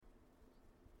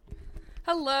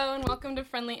Hello and welcome to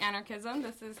Friendly Anarchism.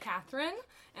 This is Catherine,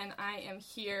 and I am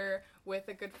here with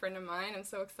a good friend of mine. I'm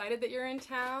so excited that you're in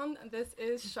town. This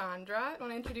is Chandra.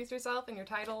 Want to introduce yourself and your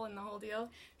title and the whole deal?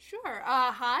 Sure.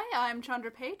 Hi, I'm Chandra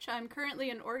Paetsch. I'm currently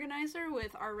an organizer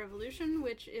with Our Revolution,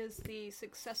 which is the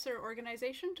successor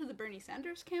organization to the Bernie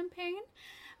Sanders campaign.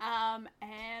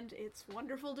 And it's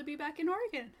wonderful to be back in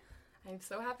Oregon. I'm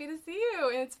so happy to see you.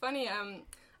 And it's funny,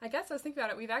 I guess I was thinking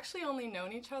about it. We've actually only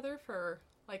known each other for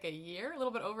like a year, a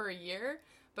little bit over a year,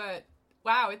 but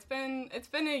wow, it's been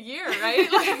a year,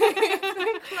 right? Like, it's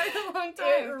been quite a long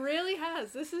time. It really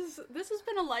has. This has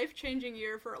been a life-changing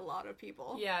year for a lot of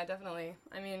people. Yeah, definitely.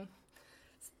 I mean,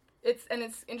 it's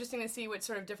interesting to see what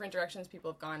sort of different directions people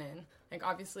have gone in. Like,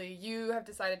 obviously, you have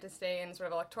decided to stay in sort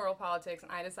of electoral politics,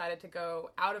 and I decided to go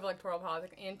out of electoral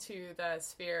politics into the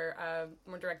sphere of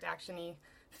more direct action-y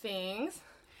things.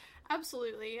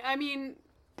 Absolutely. I mean,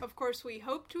 of course, we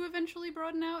hope to eventually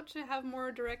broaden out to have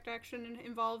more direct action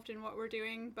involved in what we're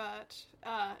doing, but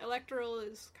electoral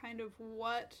is kind of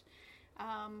what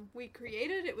we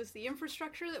created. It was the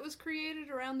infrastructure that was created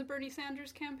around the Bernie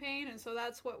Sanders campaign, and so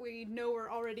that's what we know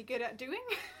we're already good at doing.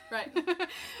 Right.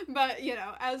 But, you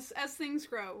know, as things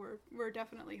grow, we're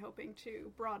definitely hoping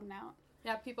to broaden out.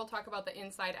 Yeah, people talk about the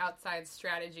inside-outside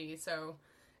strategy, so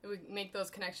it would make those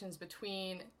connections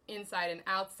between inside and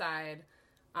outside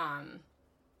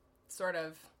sort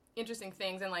of interesting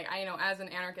things. And, like, I know as an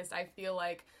anarchist, I feel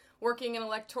like working in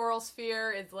electoral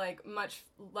sphere is, like, much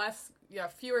less,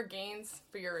 fewer gains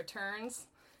for your returns.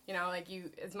 You know, like,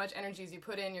 as much energy as you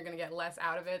put in, you're going to get less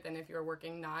out of it than if you're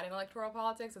working not in electoral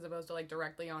politics as opposed to, like,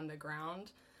 directly on the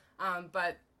ground.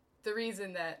 But the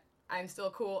reason that I'm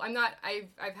still cool.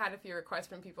 I've had a few requests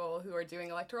from people who are doing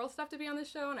electoral stuff to be on the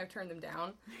show, and I've turned them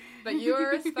down. But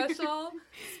you're a special.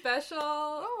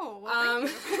 Oh, well,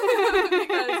 thank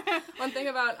you. Because one thing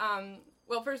about,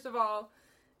 first of all,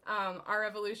 Our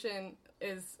Revolution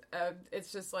is,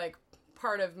 it's just like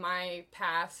part of my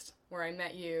past where I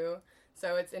met you.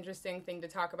 So it's an interesting thing to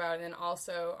talk about. And then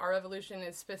also, Our Revolution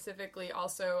is specifically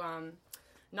also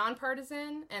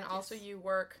nonpartisan, and also you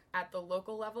work at the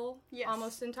local level. Yes.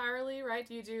 Almost entirely, right?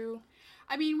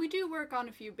 I mean, we do work on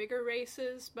a few bigger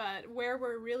races, but where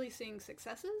we're really seeing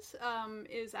successes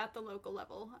is at the local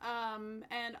level.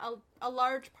 And a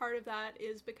large part of that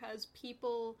is because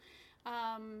people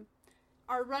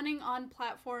are running on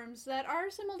platforms that are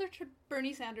similar to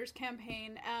Bernie Sanders'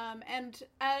 campaign, and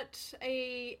at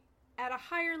a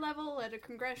higher level, at a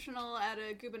congressional, at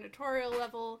a gubernatorial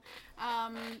level,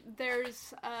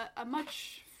 there's a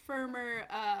much firmer,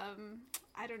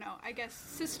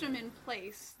 system in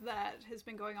place that has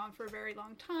been going on for a very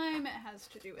long time. It has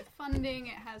to do with funding,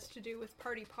 it has to do with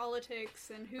party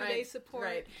politics and who they support.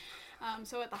 Right.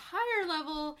 So at the higher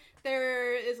level,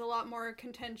 there is a lot more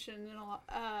contention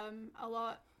and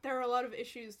there are a lot of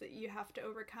issues that you have to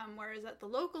overcome, whereas at the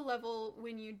local level,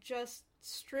 when you just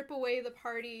strip away the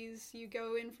parties, you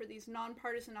go in for these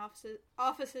nonpartisan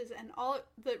offices, and all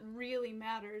that really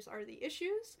matters are the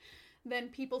issues, then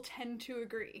people tend to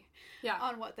agree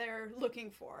on what they're looking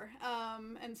for.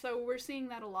 And so we're seeing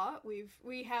that a lot.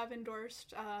 We have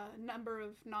endorsed a number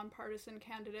of nonpartisan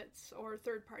candidates or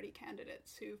third-party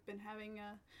candidates who've been having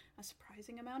a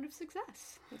surprising amount of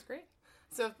success. That's great.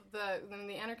 So the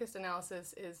anarchist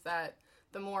analysis is that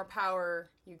the more power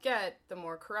you get, the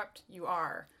more corrupt you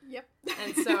are. Yep.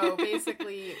 And so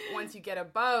basically, once you get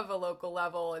above a local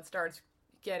level, it starts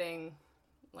getting,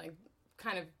 like,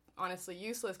 kind of honestly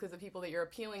useless because the people that you're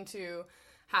appealing to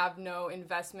have no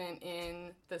investment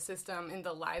in the system, in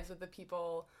the lives of the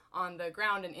people on the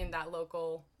ground and in that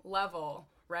local level,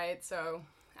 right? So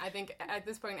I think at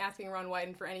this point, asking Ron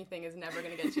Wyden for anything is never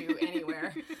going to get you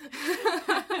anywhere.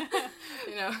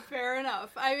 Fair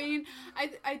enough. I mean,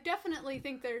 I definitely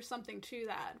think there's something to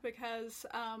that because,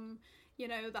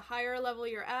 the higher level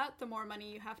you're at, the more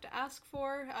money you have to ask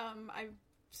for. I've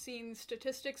seen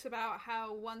statistics about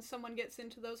how once someone gets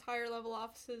into those higher level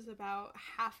offices, about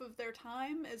half of their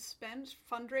time is spent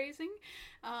fundraising.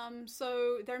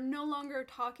 So they're no longer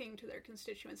talking to their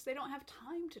constituents. They don't have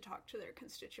time to talk to their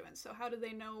constituents. So how do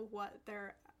they know what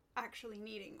they're actually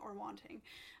needing or wanting?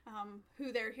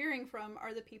 Who they're hearing from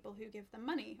are the people who give them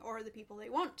money or the people they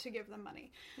want to give them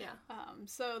money. Yeah.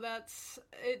 So that's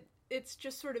it. It's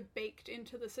just sort of baked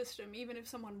into the system. Even if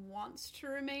someone wants to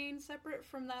remain separate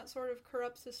from that sort of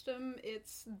corrupt system,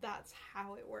 that's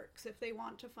how it works if they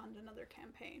want to fund another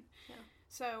campaign. Yeah.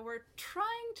 So we're trying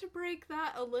to break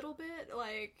that a little bit,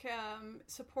 like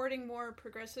supporting more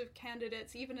progressive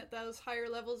candidates, even at those higher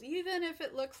levels, even if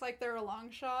it looks like they're a long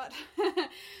shot,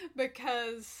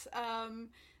 because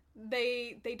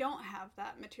they don't have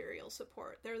that material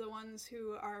support. They're the ones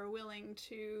who are willing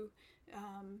to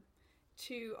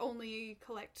only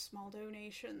collect small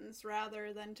donations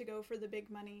rather than to go for the big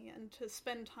money and to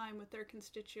spend time with their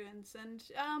constituents. And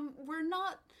we're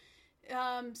not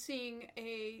seeing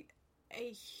a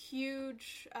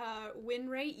huge win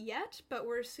rate yet, but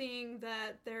we're seeing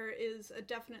that there is a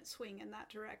definite swing in that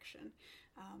direction.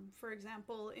 For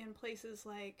example, in places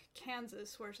like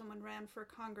Kansas, where someone ran for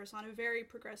Congress on a very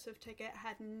progressive ticket,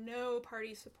 had no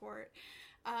party support.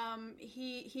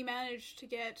 He managed to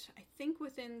get, I think,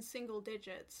 within single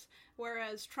digits,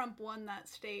 whereas Trump won that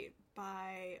state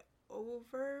by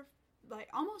over, like,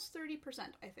 almost 30%,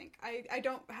 I think. I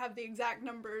don't have the exact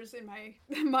numbers in my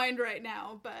mind right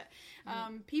now, but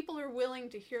people are willing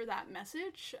to hear that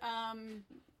message.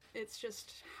 It's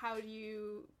just, how do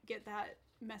you get that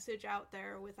message out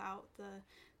there without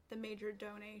the major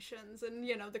donations and,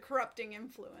 the corrupting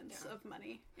influence of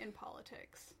money in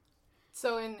politics?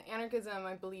 So in anarchism,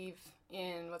 I believe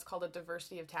in what's called a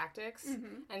diversity of tactics,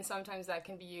 and sometimes that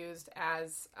can be used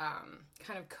as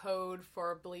kind of code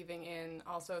for believing in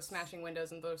also smashing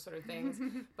windows and those sort of things.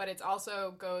 But it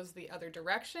also goes the other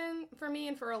direction for me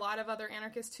and for a lot of other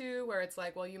anarchists too, where it's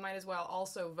like, well, you might as well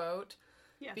also vote,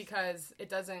 because it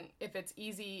doesn't, if it's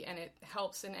easy and it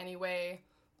helps in any way,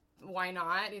 why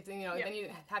not? Then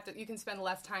you can spend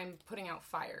less time putting out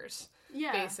fires,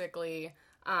 basically.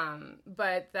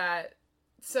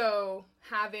 So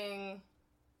having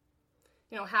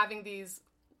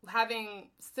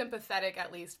sympathetic,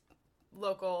 at least,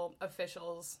 local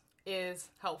officials is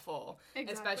helpful.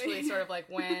 Exactly. Especially sort of like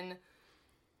when,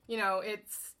 we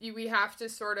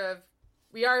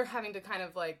are having to kind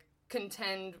of like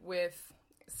contend with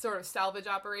sort of salvage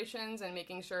operations and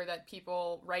making sure that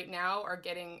people right now are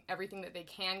getting everything that they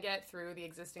can get through the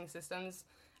existing systems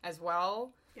as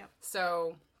well. Yep.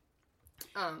 So,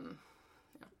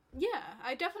 yeah,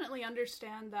 I definitely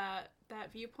understand that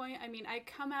viewpoint. I mean, I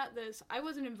come at this, I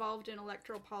wasn't involved in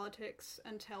electoral politics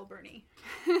until Bernie.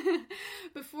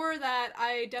 Before that,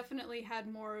 I definitely had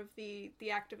more of the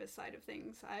activist side of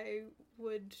things. I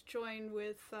would join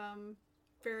with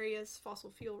various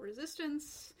fossil fuel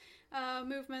resistance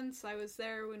movements. I was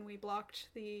there when we blocked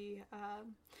the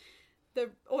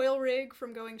oil rig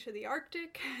from going to the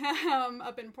Arctic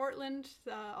up in Portland,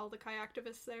 all the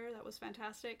kayaktivists there. That was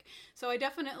fantastic. So I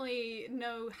definitely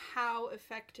know how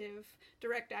effective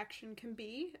direct action can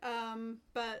be.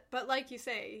 But like you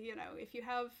say, if you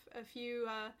have a few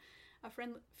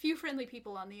friendly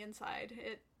people on the inside,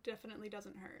 it definitely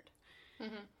doesn't hurt.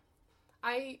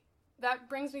 Mm-hmm. That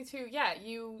brings me to,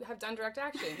 you have done direct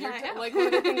action. Like, one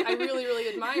of the things I really, really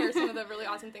admire, some of the really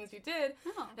awesome things you did.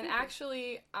 And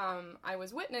actually, I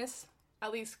was witness,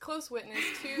 at least close witness,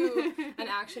 to an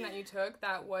action that you took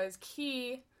that was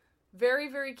key, very,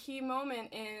 very key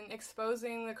moment in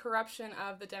exposing the corruption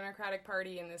of the Democratic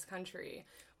Party in this country,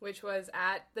 which was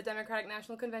at the Democratic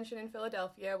National Convention in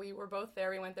Philadelphia. We were both there.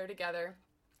 We went there together.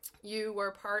 You were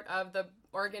part of the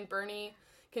Oregon Bernie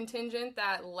contingent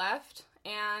that left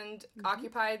and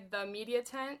occupied the media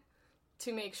tent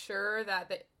to make sure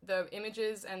that the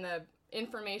images and the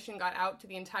information got out to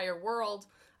the entire world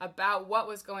about what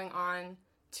was going on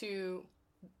to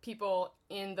people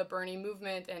in the Bernie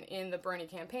movement and in the Bernie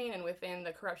campaign and within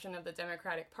the corruption of the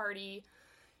Democratic Party.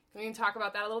 We can talk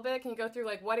about that a little bit. Can you go through,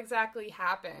 like, what exactly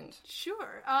happened?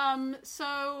 Sure.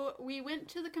 So we went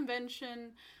to the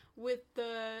convention with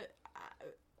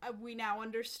we now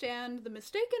understand the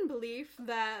mistaken belief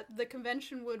that the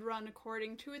convention would run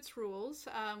according to its rules,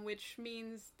 which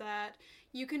means that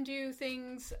you can do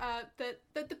things that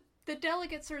the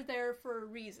delegates are there for a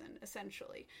reason,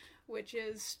 essentially, which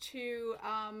is to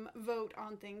vote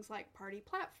on things like party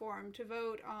platform, to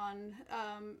vote on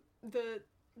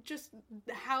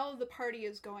how the party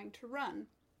is going to run.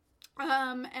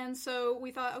 And so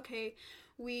we thought, okay,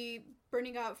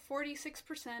 Bernie got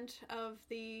 46% of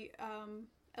the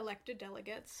elected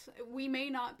delegates. We may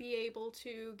not be able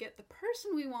to get the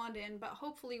person we want in, but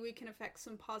hopefully we can affect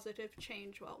some positive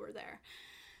change while we're there.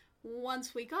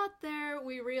 Once we got there,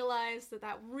 we realized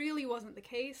that really wasn't the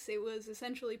case. It was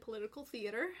essentially political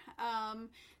theater.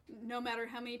 No matter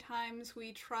how many times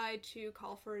we tried to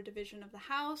call for a division of the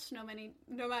House, no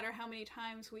matter how many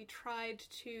times we tried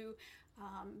to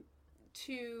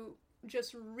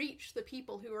just reach the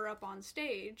people who are up on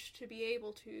stage to be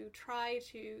able to try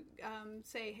to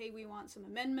say, hey, we want some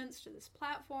amendments to this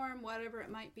platform, whatever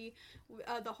it might be.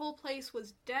 The whole place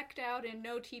was decked out in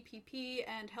no TPP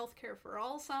and healthcare for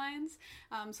all signs,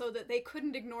 so that they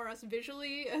couldn't ignore us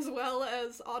visually as well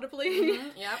as audibly.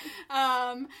 Mm-hmm. Yep.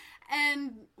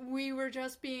 And we were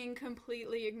just being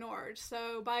completely ignored.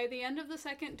 So by the end of the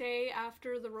second day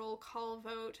after the roll call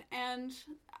vote, and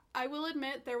I will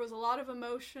admit there was a lot of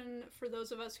emotion for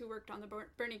those of us who worked on the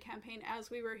Bernie campaign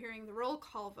as we were hearing the roll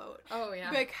call vote. Oh, yeah.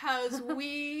 Because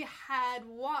we had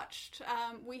watched,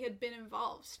 we had been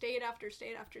involved state after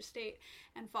state after state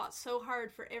and fought so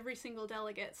hard for every single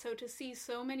delegate. So to see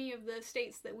so many of the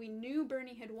states that we knew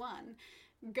Bernie had won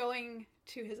going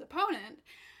to his opponent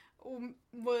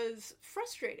was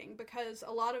frustrating, because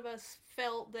a lot of us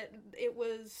felt that it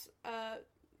was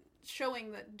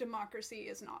showing that democracy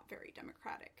is not very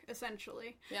democratic,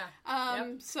 essentially. Yeah.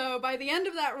 So by the end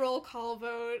of that roll call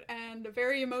vote, and a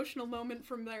very emotional moment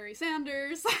from Larry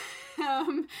Sanders,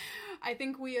 I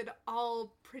think we had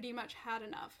all pretty much had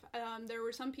enough. There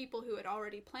were some people who had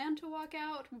already planned to walk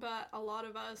out, but a lot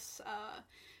of us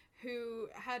who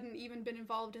hadn't even been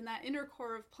involved in that inner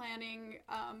core of planning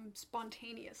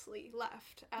spontaneously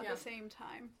left at the same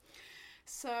time.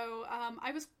 So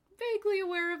I was vaguely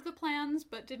aware of the plans,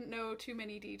 but didn't know too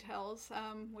many details,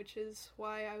 which is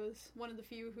why I was one of the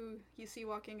few who you see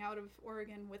walking out of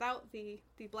Oregon without the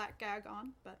black gag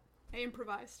on, but I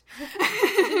improvised.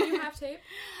 Didn't you have tape?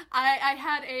 I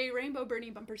had a Rainbow Bernie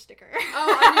bumper sticker.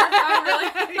 Oh,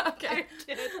 really? Okay. I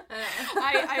did.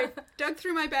 I dug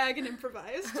through my bag and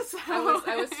improvised. So.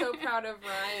 I was so proud of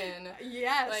Ryan.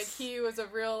 Yes. Like, he was a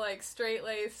real, like,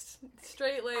 straight-laced,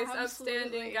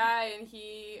 upstanding guy, and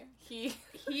he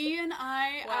and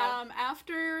I, wow.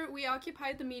 After we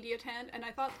occupied the media tent, and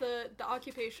I thought the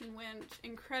occupation went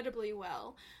incredibly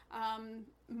well,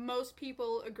 most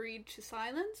people agreed to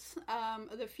silence.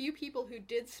 The few people who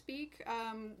did speak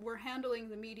were handling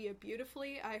the media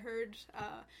beautifully. I heard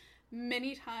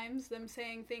many times them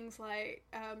saying things like,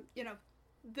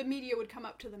 the media would come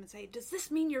up to them and say, does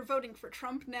this mean you're voting for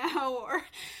Trump now? Or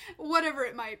whatever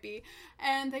it might be.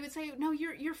 And they would say, no,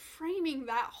 you're framing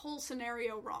that whole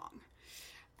scenario wrong.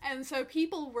 And so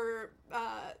people were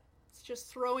just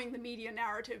throwing the media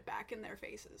narrative back in their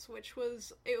faces, which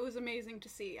was amazing to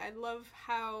see. I love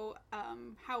how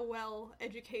well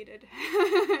educated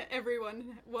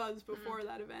everyone was before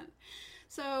that event.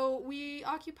 So we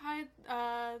occupied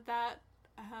that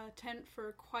tent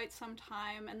for quite some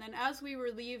time, and then as we were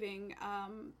leaving,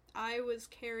 I was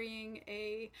carrying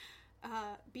a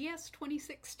BS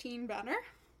 2016 banner.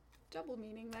 Double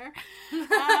meaning there.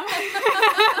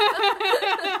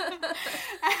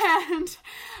 And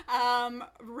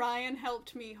Ryan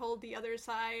helped me hold the other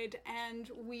side, and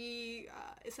we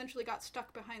essentially got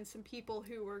stuck behind some people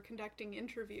who were conducting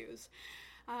interviews.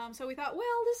 So we thought,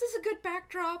 well, this is a good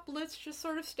backdrop. Let's just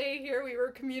sort of stay here. We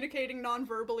were communicating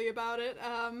non-verbally about it.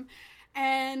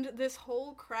 And this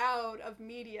whole crowd of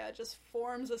media just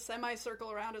forms a semicircle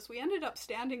around us. We ended up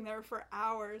standing there for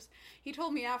hours. He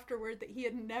told me afterward that he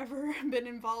had never been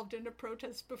involved in a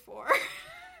protest before.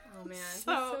 Oh man, that's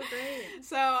so great.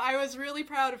 So I was really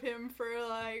proud of him for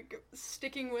like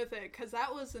sticking with it, because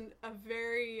that was a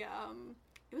very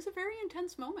it was a very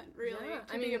intense moment, really,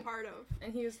 to be a part of.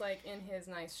 And he was, like, in his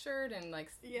nice shirt and,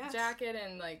 like, jacket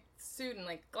and, like, suit and,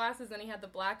 like, glasses, and he had the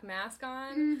black mask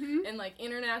on, and, like,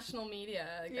 international media.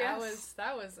 Like,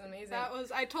 that was amazing.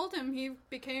 I told him he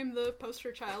became the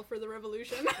poster child for the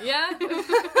revolution. Yeah.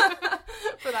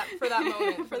 for that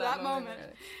moment. For that moment.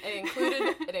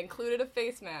 It included a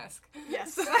face mask.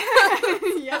 Yes.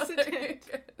 Yes, it did.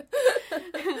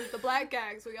 The black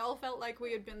gags. We all felt like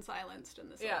we had been silenced in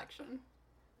this election.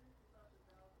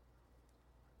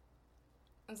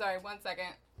 I'm sorry, 1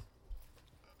 second.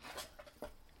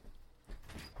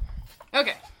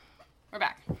 Okay, we're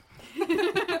back.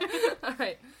 All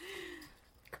right.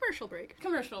 Commercial break.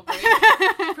 Professional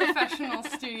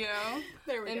studio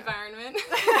there we environment.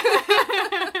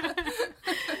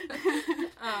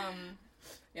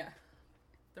 Yeah.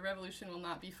 The revolution will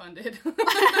not be funded.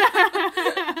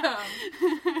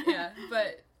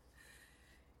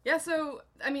 Yeah, so,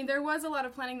 I mean, there was a lot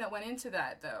of planning that went into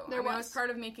that, though. It was part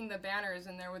of making the banners,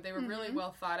 and they were really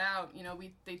well thought out. You know,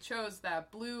 they chose that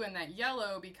blue and that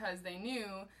yellow because they knew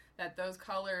that those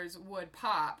colors would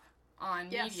pop on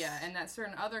media, and that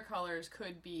certain other colors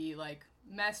could be, like,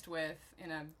 messed with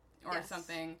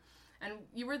something. And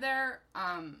you were there,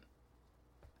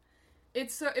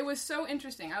 it was so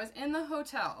interesting. I was in the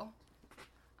hotel,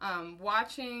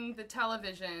 watching the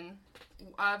television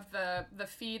of the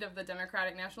feed of the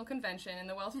Democratic National Convention in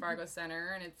the Wells Fargo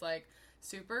Center, and it's like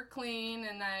super clean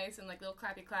and nice and like little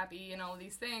clappy and all of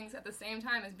these things at the same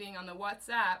time as being on the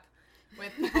WhatsApp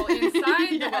with people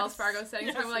inside the Wells Fargo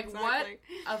setting. So I'm like, exactly.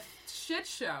 What a shit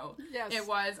show it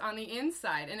was on the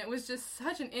inside. And it was just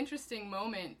such an interesting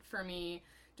moment for me,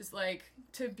 just like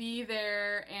to be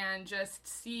there and just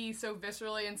see so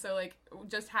viscerally and so like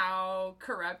just how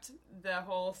corrupt the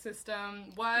whole system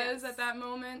was at that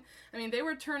moment. I mean, they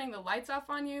were turning the lights off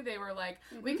on you. They were like,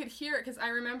 we could hear it, because I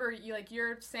remember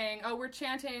you're saying, oh, we're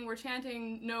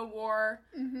chanting no war,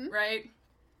 right?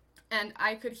 And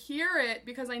I could hear it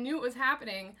because I knew it was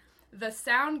happening. The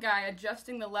sound guy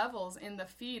adjusting the levels in the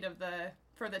feed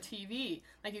for the TV.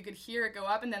 Like, you could hear it go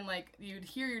up, and then, like, you'd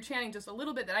hear you chanting just a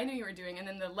little bit that I knew you were doing, and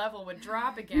then the level would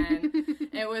drop again.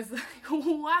 It was like,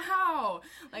 wow!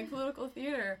 Like, political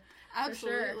theater.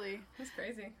 Absolutely. Sure. That's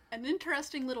crazy. An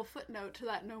interesting little footnote to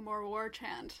that No More War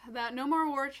chant. That No More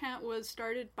War chant was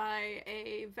started by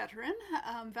a veteran,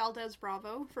 Valdez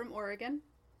Bravo from Oregon.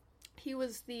 He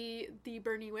was the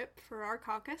Bernie whip for our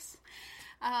caucus.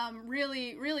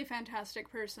 Really, really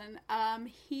fantastic person.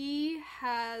 He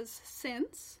has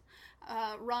since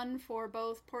run for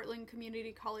both Portland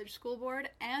Community College School Board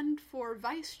and for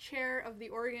vice chair of the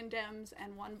Oregon Dems,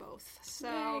 and won both.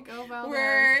 So go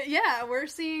Valdez. We're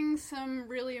seeing some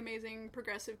really amazing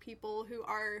progressive people who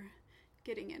are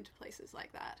getting into places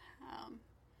like that.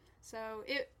 So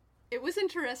it was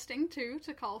interesting, too,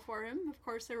 to call for him. Of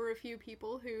course, there were a few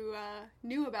people who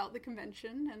knew about the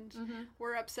convention and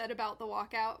were upset about the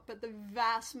walkout, but the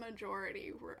vast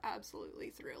majority were absolutely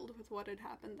thrilled with what had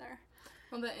happened there.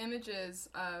 Well, the images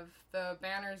of the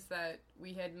banners that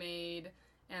we had made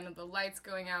and the lights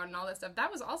going out and all that stuff,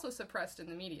 that was also suppressed in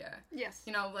the media. Yes.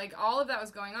 You know, like, all of that was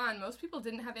going on. Most people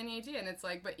didn't have any idea, and it's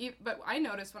like, but I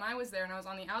noticed when I was there and I was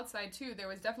on the outside, too, there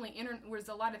was definitely, was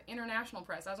a lot of international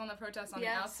press. I was on the protests on the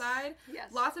outside.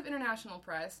 Yes. Lots of international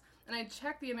press, and I'd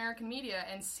check the American media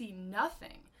and see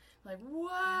nothing. Like,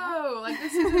 whoa! Like,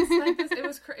 this is like this.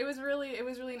 It was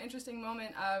really an interesting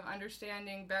moment of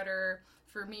understanding better,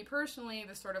 for me personally,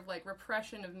 the sort of, like,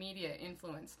 repression of media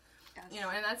influence. Yes. You know,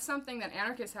 and that's something that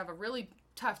anarchists have a really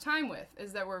tough time with,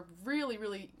 is that we're really,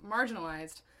 really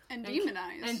marginalized. And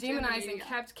demonized. And demonized and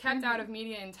kept out of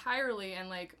media entirely, and,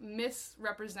 like,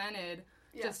 misrepresented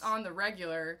just on the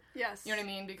regular. Yes. You know what I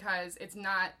mean? Because it's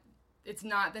not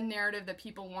the narrative that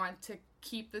people want to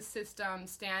keep the system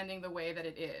standing the way that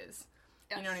it is.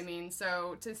 Yes. You know what I mean?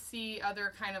 So to see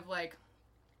other kind of, like,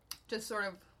 just sort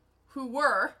of who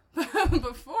were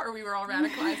before we were all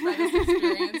radicalized by this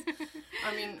experience.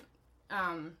 I mean,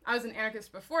 I was an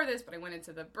anarchist before this, but I went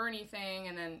into the Bernie thing,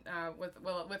 and then with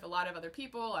a lot of other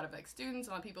people, a lot of, like, students,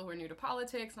 a lot of people who are new to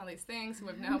politics, and all these things, who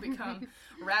have now become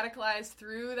radicalized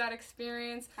through that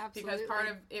experience. Absolutely.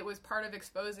 Because it was part of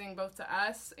exposing both to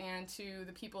us and to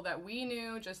the people that we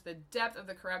knew, just the depth of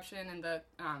the corruption and the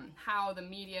how the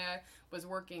media was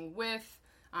working with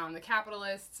the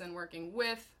capitalists and working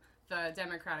with the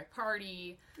Democratic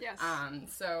Party. Yes.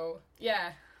 So,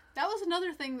 yeah. That was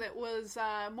another thing that was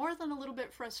more than a little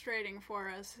bit frustrating for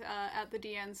us at the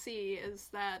DNC, is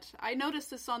that I noticed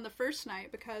this on the first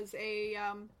night because a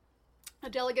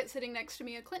delegate sitting next to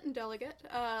me, a Clinton delegate,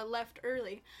 left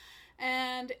early.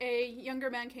 And a younger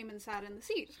man came and sat in the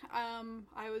seat.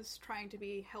 I was trying to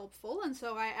be helpful, and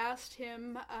so I asked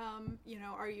him,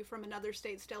 are you from another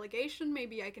state's delegation?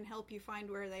 Maybe I can help you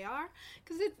find where they are.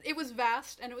 Because it was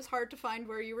vast, and it was hard to find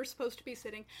where you were supposed to be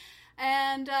sitting.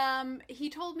 And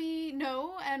he told me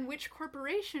no, and which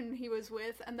corporation he was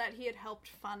with, and that he had helped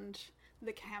fund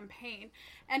the campaign.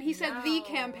 And he said the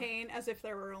campaign as if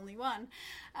there were only one.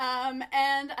 And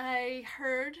I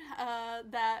heard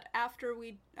that after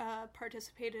we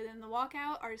participated in the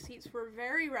walkout, our seats were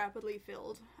very rapidly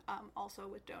filled, also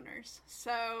with donors.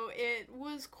 So it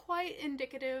was quite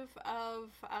indicative of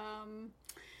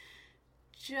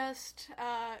just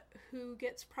who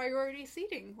gets priority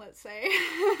seating, let's say,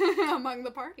 among the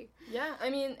party. Yeah,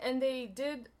 I mean, and they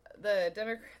did... The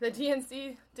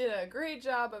DNC did a great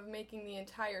job of making the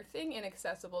entire thing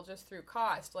inaccessible just through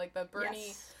cost. Like,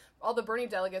 all the Bernie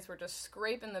delegates were just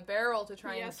scraping the barrel to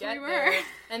try and get there.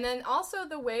 And then also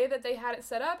the way that they had it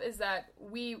set up is that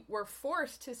we were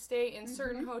forced to stay in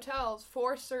certain hotels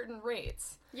for certain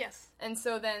rates. Yes. And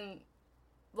so then,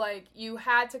 like, you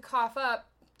had to cough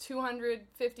up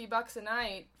 $250 a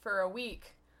night for a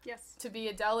week. Yes. To be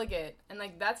a delegate. And,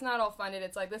 like, that's not all funded.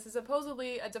 It's like, this is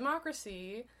supposedly a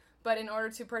democracy, but in order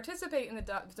to participate in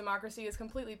the democracy is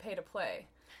completely pay to play.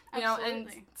 You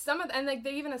Absolutely. know, and like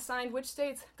they even assigned which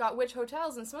states got which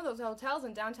hotels, and some of those hotels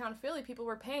in downtown Philly, people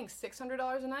were paying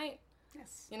 $600 a night.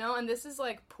 Yes. You know, and this is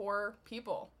like poor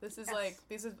people. These is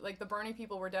like the Bernie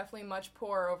people were definitely much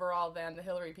poorer overall than the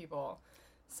Hillary people.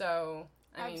 So,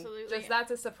 I mean, just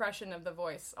that's a suppression of the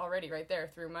voice already right there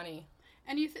through money.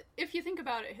 And if you think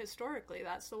about it historically,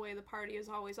 that's the way the party has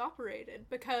always operated.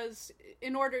 Because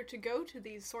in order to go to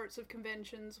these sorts of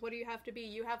conventions, what do you have to be?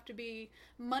 You have to be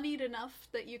moneyed enough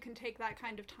that you can take that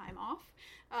kind of time off.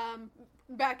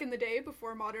 Back in the day,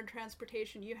 before modern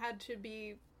transportation, you had to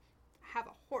have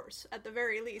a horse at the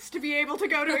very least to be able to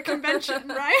go to a convention,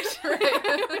 right?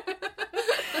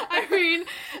 I mean,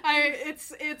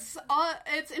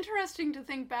 it's interesting to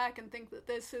think back and think that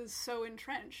this is so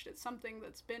entrenched. It's something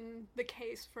that's been the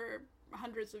case for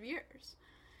hundreds of years.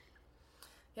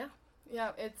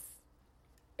 Yeah, it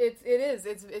is.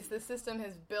 It's the system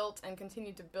has built and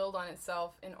continued to build on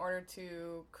itself in order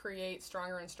to create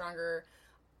stronger and stronger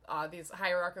these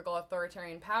hierarchical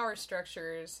authoritarian power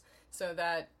structures, so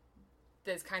that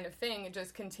this kind of thing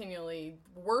just continually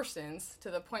worsens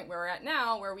to the point where we're at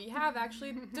now, where we have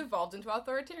actually devolved into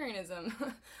authoritarianism.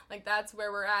 Like, that's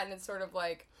where we're at, and it's sort of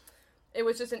like, it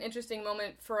was just an interesting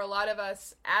moment for a lot of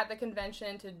us at the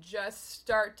convention to just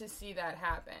start to see that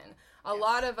happen. A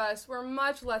lot of us were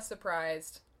much less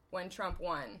surprised when Trump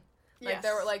won. Like,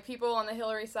 there were, like, people on the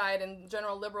Hillary side and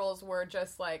general liberals were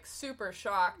just, like, super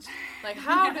shocked. Like,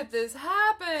 how did this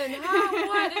happen?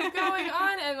 What is going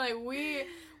on? And, like,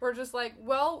 we're just like,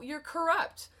 well, you're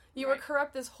corrupt. You were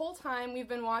corrupt this whole time. We've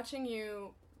been watching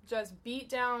you just beat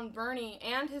down Bernie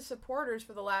and his supporters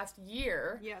for the last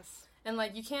year. Yes. And,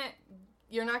 like,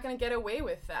 you're not going to get away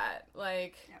with that.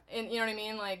 Like, and you know what I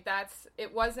mean? Like,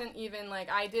 it wasn't even, like,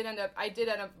 I did end up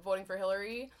voting for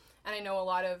Hillary, and I know a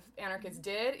lot of anarchists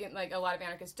did. Like, a lot of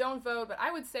anarchists don't vote, but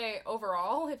I would say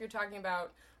overall, if you're talking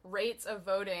about rates of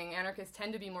voting, anarchists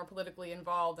tend to be more politically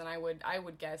involved, and I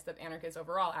would guess that anarchists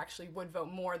overall actually would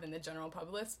vote more than the general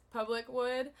public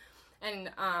would. And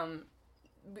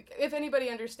if anybody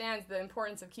understands the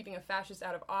importance of keeping a fascist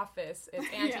out of office, it's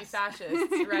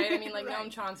anti-fascists, right? I mean, like,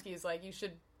 Noam Chomsky's like, you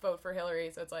should vote for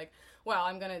Hillary, so it's like, well,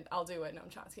 I'll do what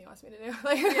Noam Chomsky wants me to do.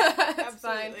 Like, that's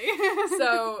fine.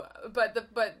 So,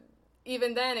 but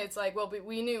even then, it's like, well,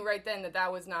 we knew right then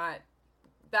that was not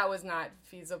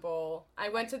feasible. I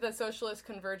went to the Socialist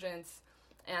Convergence,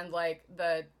 and like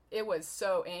it was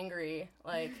so angry.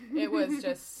 Like, it was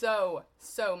just so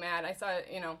mad. I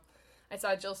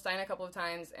saw Jill Stein a couple of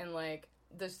times, and like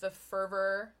there's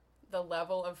the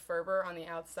level of fervor on the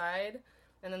outside,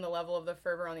 and then the level of the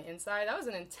fervor on the inside. That was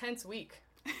an intense week.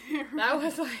 That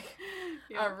was like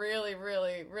a really,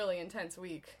 really, really intense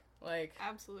week. Like,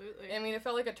 absolutely. I mean, it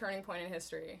felt like a turning point in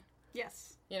history.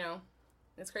 Yes. You know,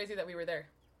 it's crazy that we were there.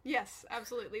 Yes,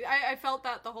 absolutely. I felt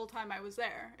that the whole time I was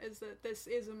there, is that this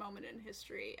is a moment in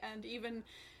history. And even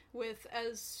with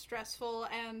as stressful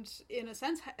and, in a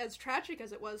sense, as tragic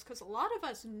as it was, because a lot of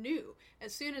us knew,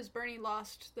 as soon as Bernie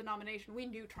lost the nomination, we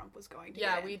knew Trump was going to win.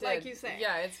 Yeah, we did. Like you say.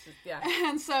 Yeah.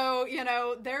 And so, you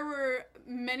know, there were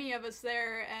many of us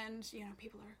there, and, you know,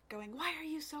 people are going, why are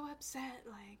you so upset?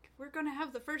 Like, we're going to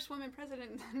have the first woman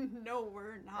president. No,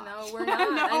 we're not. No, we're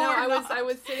not. I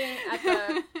was sitting at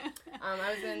the,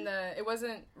 I was in the, it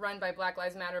wasn't run by Black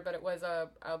Lives Matter, but it was a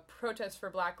protest for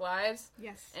Black Lives.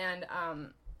 Yes. And,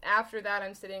 after that,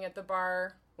 I'm sitting at the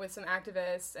bar with some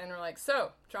activists, and we're like, so,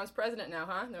 Trump's president now,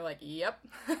 huh? And they're like, yep.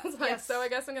 I was like, so I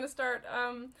guess I'm going to start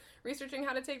researching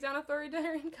how to take down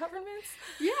authoritarian governments?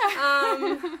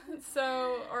 Yeah.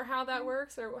 Or how that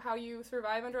works, or how you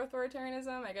survive under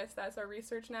authoritarianism. I guess that's our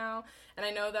research now. And I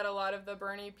know that a lot of the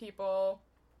Bernie people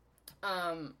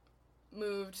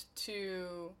moved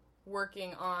to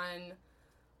working on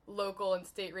local and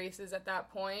state races at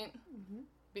that point,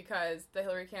 because the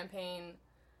Hillary campaign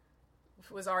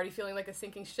was already feeling like a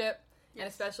sinking ship, and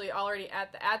especially already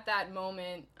at that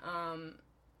moment,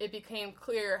 it became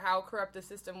clear how corrupt the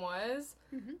system was,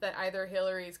 that either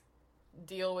Hillary's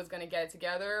deal was going to get it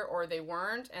together or they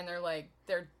weren't, and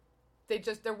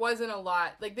there wasn't a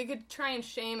lot. Like, they could try and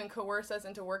shame and coerce us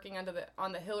into working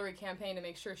on the Hillary campaign to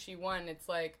make sure she won. It's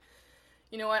like,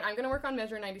 you know what, I'm going to work on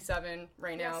Measure 97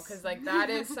 right now, because, like, that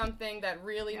is something that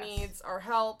really needs our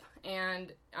help,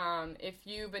 and if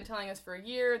you've been telling us for a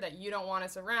year that you don't want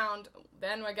us around,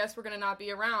 then I guess we're going to not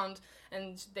be around.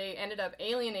 And they ended up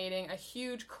alienating a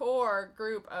huge core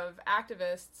group of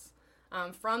activists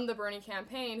from the Bernie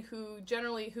campaign, who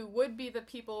would be the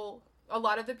people. A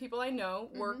lot of the people I know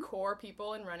were core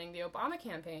people in running the Obama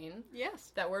campaign.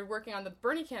 Yes. That were working on the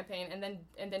Bernie campaign, and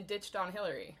then ditched on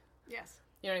Hillary. Yes.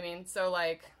 You know what I mean? So,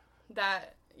 like,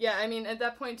 that, yeah, I mean, at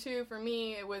that point, too, for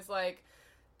me, it was like,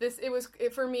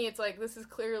 for me, it's like, this is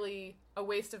clearly a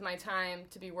waste of my time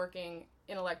to be working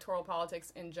in electoral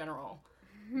politics in general.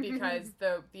 Because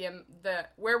the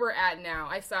where we're at now,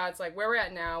 I saw it's like where we're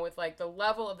at now with like the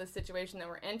level of the situation that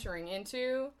we're entering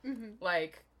into,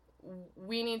 like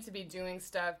we need to be doing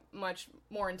stuff much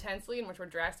more intensely and much more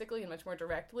drastically and much more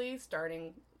directly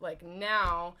starting like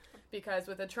now, because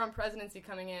with the Trump presidency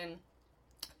coming in,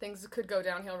 things could go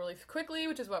downhill really quickly,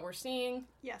 which is what we're seeing.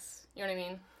 Yes. You know what I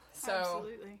mean? So,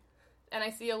 absolutely. And I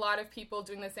see a lot of people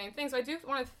doing the same thing. So I do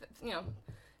want to,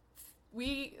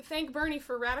 we thank Bernie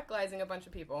for radicalizing a bunch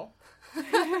of people.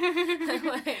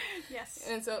 Yes.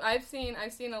 And so I've seen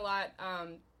a lot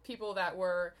people that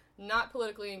were not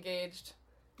politically engaged,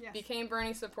 became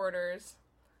Bernie supporters,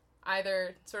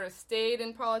 either sort of stayed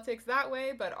in politics that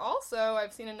way, but also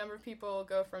I've seen a number of people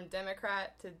go from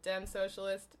Democrat to Dem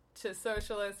Socialist to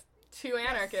Socialist to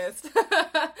Anarchist.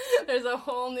 There's a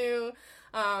whole new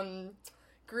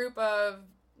group of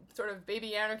sort of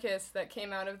baby anarchists that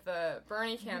came out of the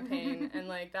Bernie campaign, and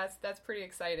like that's pretty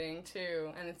exciting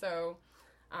too. And so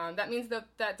that means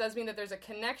that does mean that there's a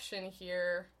connection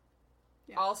here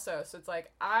also. So it's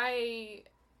like I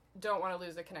don't want to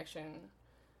lose a connection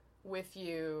with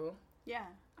you. Yeah,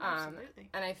 absolutely.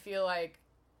 And I feel like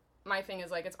my thing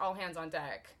is like it's all hands on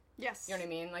deck. Yes. You know what I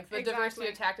mean? Like the diversity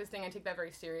of tactics thing, I take that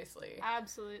very seriously.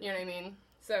 Absolutely. You know what I mean?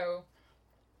 So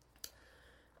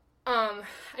I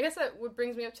guess that what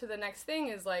brings me up to the next thing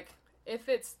is, like, if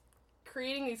it's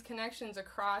creating these connections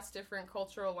across different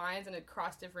cultural lines and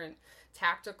across different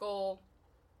tactical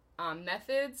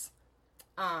methods,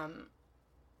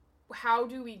 how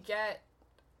do we get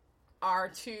our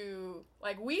two,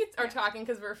 like, we are talking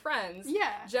because we're friends.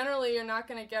 Yeah. Generally, you're not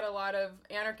going to get a lot of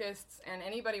anarchists and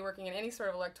anybody working in any sort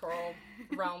of electoral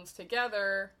realms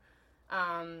together.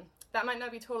 That might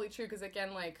not be totally true because,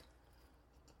 again, like,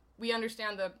 we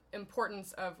understand the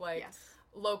importance of, like,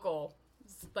 local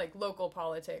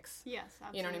politics. Yes,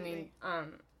 absolutely. You know what I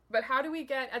mean? But how do we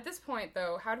get, at this point,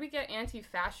 though, how do we get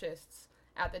anti-fascists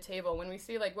at the table when we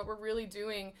see, like, what we're really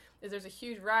doing is there's a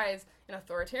huge rise in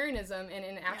authoritarianism and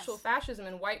in actual fascism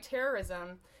and white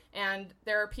terrorism, and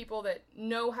there are people that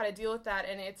know how to deal with that,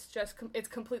 and it's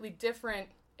completely different.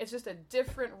 It's just a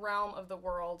different realm of the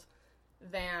world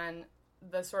than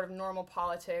the sort of normal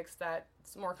politics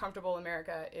that's more comfortable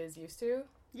America is used to.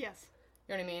 Yes.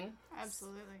 You know what I mean?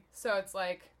 Absolutely. So it's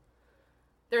like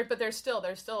there's still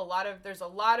a lot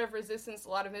of resistance, a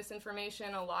lot of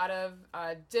misinformation, a lot of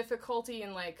difficulty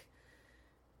in like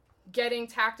getting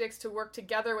tactics to work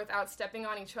together without stepping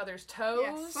on each other's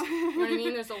toes. Yes. You know what I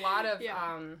mean? There's a lot of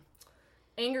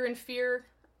anger and fear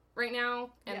right now,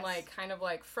 and like kind of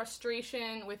like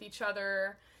frustration with each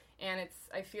other, and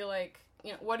I feel like,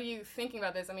 what are you thinking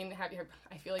about this? I mean,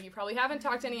 I feel like you probably haven't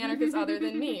talked to any anarchists other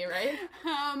than me, right?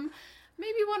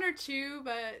 Maybe one or two,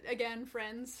 but again,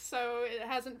 friends, so it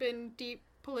hasn't been deep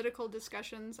political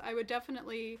discussions. I would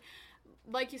definitely,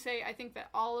 like you say, I think that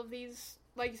all of these,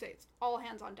 like you say, it's all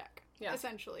hands on deck,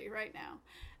 essentially, right now.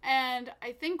 And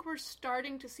I think we're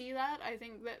starting to see that. I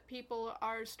think that people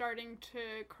are starting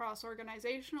to cross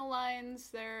organizational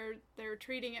lines. They're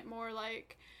treating it more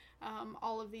like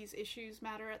all of these issues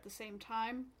matter at the same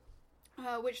time,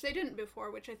 which they didn't before,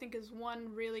 which I think is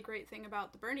one really great thing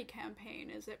about the Bernie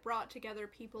campaign, is it brought together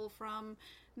people from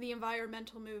the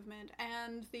environmental movement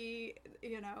and the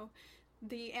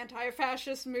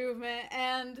anti-fascist movement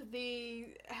and the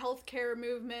healthcare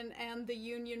movement and the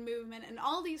union movement and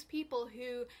all these people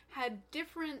who had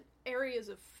different areas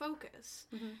of focus,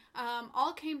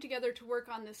 all came together to work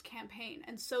on this campaign,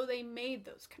 and so they made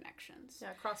those connections.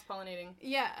 Yeah, cross-pollinating.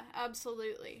 Yeah,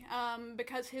 absolutely.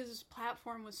 Because his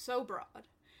platform was so broad.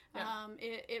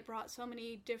 It brought so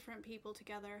many different people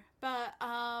together. But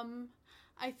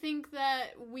I think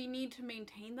that we need to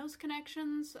maintain those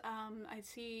connections. I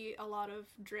see a lot of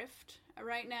drift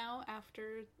right now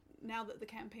now that the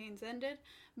campaign's ended,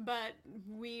 but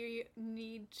we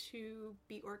need to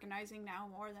be organizing now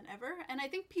more than ever, and I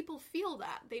think people feel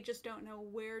that. They just don't know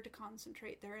where to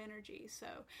concentrate their energy, so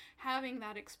having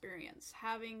that experience,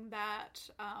 having that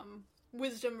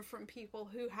wisdom from people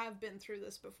who have been through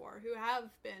this before, who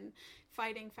have been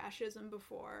fighting fascism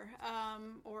before,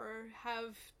 or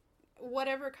have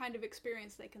whatever kind of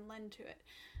experience they can lend to it,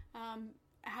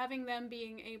 having them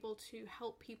being able to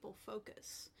help people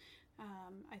focus,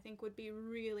 I think would be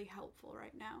really helpful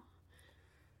right now.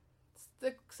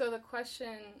 So the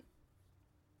question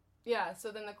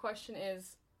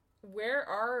is, where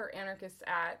are anarchists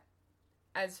at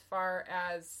as far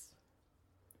as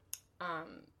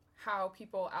how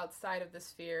people outside of the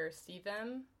sphere see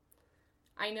them?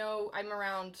 I know I'm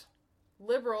around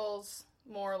liberals,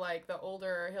 more like the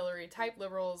older Hillary type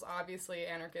liberals, obviously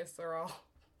anarchists are all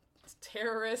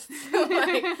terrorists,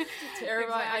 like terrible. Exactly.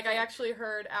 Like I actually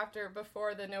heard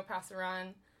before the No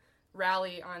Pasaran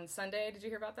rally on Sunday. Did you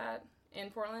hear about that in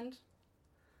Portland?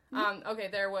 Mm-hmm. Okay,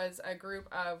 there was a group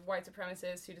of white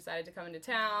supremacists who decided to come into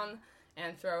town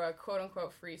and throw a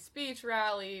quote-unquote free speech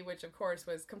rally, which of course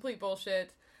was complete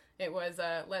bullshit. It was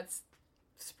let's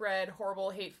spread horrible,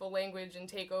 hateful language and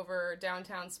take over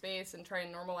downtown space and try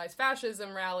and normalize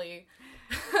fascism rally.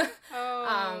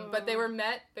 But they were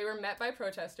met by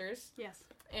protesters. Yes.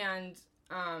 And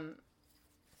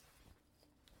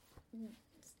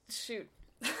shoot.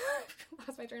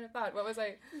 Lost my train of thought. What was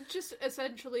I? Just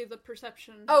essentially the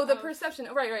perception. Oh, the perception.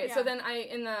 Right. Yeah. So then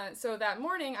that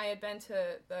morning I had been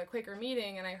to the Quaker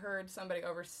meeting and I heard somebody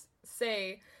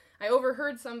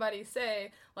overheard somebody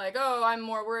say, like, oh, I'm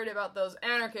more worried about those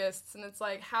anarchists. And it's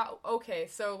like, how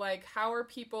are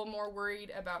people more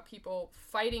worried about people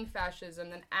fighting fascism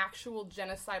than actual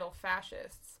genocidal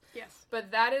fascists? Yes. But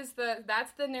that's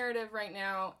the narrative right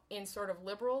now in sort of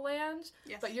liberal land.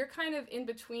 Yes. But you're kind of in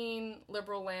between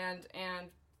liberal land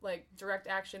and, like, direct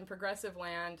action progressive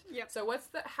land. Yep. So what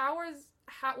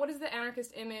is the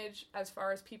anarchist image as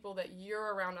far as people that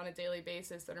you're around on a daily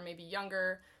basis that are maybe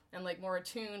younger and, like, more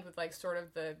attuned with, like, sort of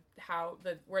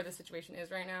where the situation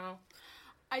is right now?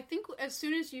 I think as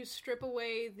soon as you strip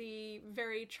away the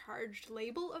very charged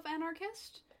label of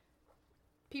anarchist,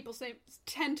 people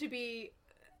tend to be,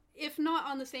 if not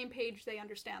on the same page, they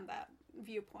understand that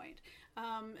viewpoint.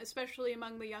 Especially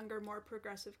among the younger, more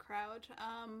progressive crowd.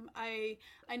 I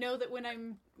know that when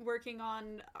I'm working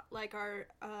on like our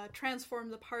transform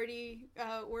the party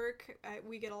work,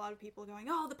 we get a lot of people going,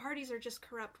 "Oh, the parties are just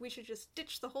corrupt. We should just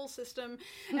ditch the whole system."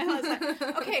 And I was like,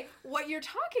 "Okay, what you're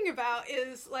talking about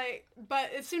is like,"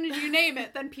 but as soon as you name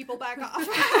it, then people back off.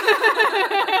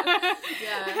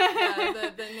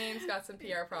 Yeah, the name's got some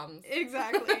PR problems.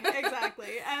 Exactly.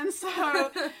 And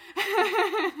so,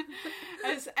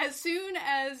 as soon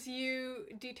as you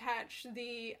detach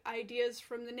the ideas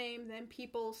from the name, then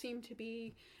people seem to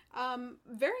be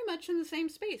very much in the same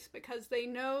space because they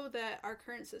know that our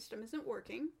current system isn't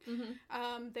working.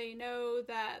 Mm-hmm. They know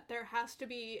that there has to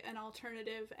be an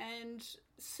alternative, and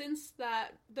since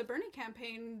the Bernie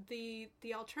campaign, the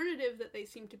alternative that they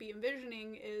seem to be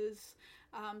envisioning is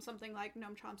something like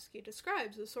Noam Chomsky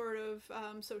describes, a sort of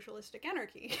socialistic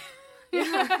anarchy.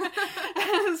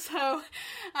 So,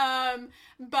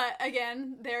 but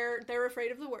again, they're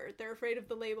afraid of the word. They're afraid of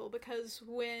the label because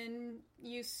when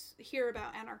you hear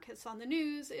about anarchists on the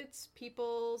news, it's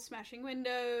people smashing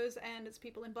windows and it's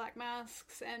people in black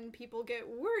masks, and people get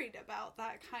worried about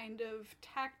that kind of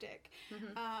tactic.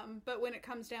 Mm-hmm. But when it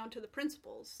comes down to the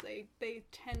principles, they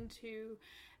tend to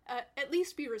at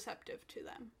least be receptive to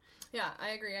them. Yeah, I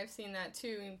agree. I've seen that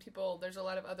too. There's a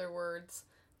lot of other words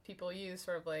people use,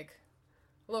 sort of like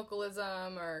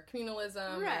localism or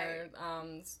communalism, right.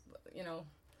 Or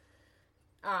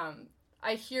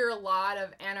I hear a lot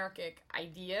of anarchic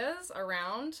ideas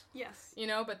around. Yes.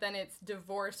 But then it's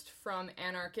divorced from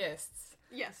anarchists.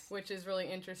 Yes. Which is really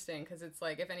interesting because it's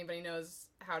like, if anybody knows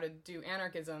how to do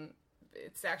anarchism,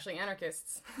 it's actually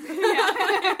anarchists. Yeah.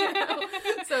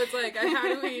 So it's like, how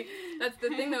do we, that's the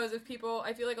thing though, is I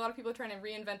feel like a lot of people are trying to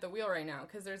reinvent the wheel right now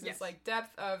because there's this like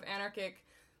depth of anarchic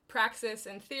praxis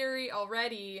and theory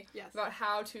already about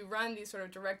how to run these sort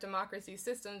of direct democracy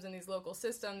systems and these local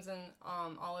systems and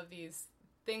all of these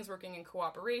things working in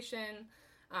cooperation.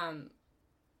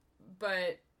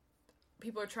 But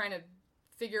people are trying to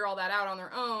figure all that out on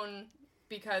their own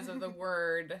because of the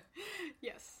word.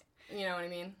 Yes. You know what I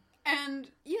mean? And,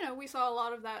 we saw a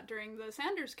lot of that during the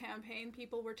Sanders campaign.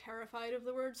 People were terrified of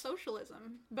the word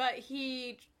socialism. But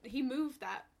he moved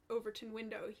that Overton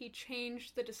window. He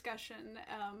changed the discussion,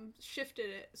 shifted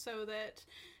it so that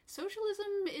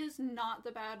socialism is not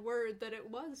the bad word that it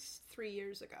was 3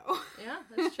 years ago. Yeah,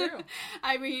 that's true.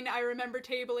 I mean, I remember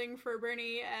tabling for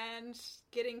Bernie and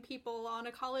getting people on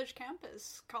a college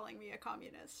campus calling me a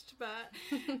communist, but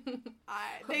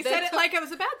they said it like it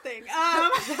was a bad thing.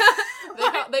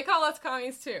 They call us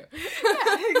commies too.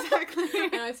 Yeah, exactly.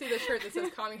 And I see the shirt that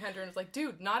says "Commie Hunter" and it's like,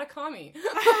 dude, not a commie.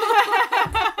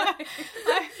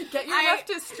 Get your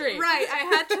leftist straight. Right, I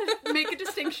had to make a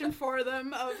distinction for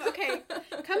them of, okay,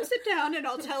 come sit down and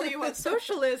I'll tell you what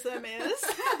socialism is.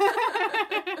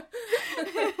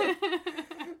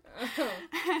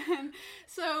 And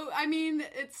so, I mean,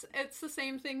 it's the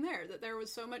same thing there, that there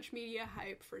was so much media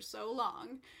hype for so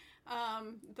long.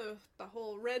 The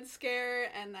whole Red Scare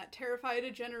and that terrified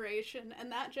a generation,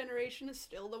 and that generation is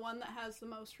still the one that has the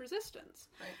most resistance.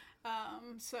 Right.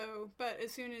 But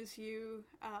as soon as you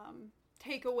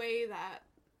take away that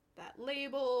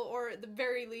label, or at the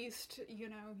very least, you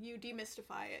know, you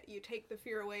demystify it. You take the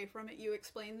fear away from it. You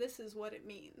explain this is what it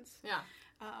means. Yeah.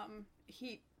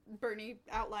 Bernie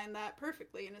outlined that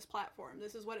perfectly in his platform.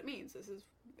 This is what it means.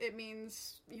 It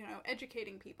means, you know,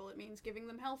 educating people. It means giving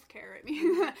them health care. It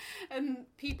means, and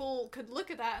people could look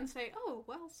at that and say, oh,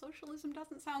 well, socialism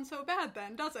doesn't sound so bad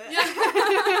then, does it?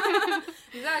 Yeah.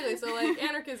 Exactly. So, like,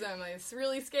 anarchism, like, it's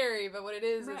really scary, but what it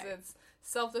is it's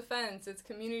self-defense, it's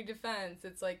community defense,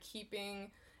 it's, like,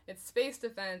 it's space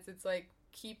defense, it's, like,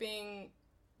 keeping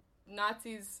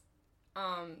Nazis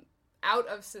out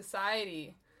of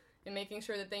society, and making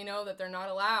sure that they know that they're not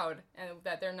allowed, and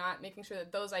that they're not, making sure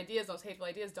that those ideas, those hateful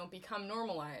ideas, don't become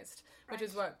normalized, which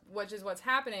is what's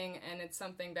happening, and it's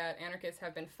something that anarchists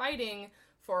have been fighting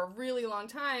for a really long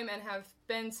time, and have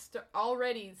been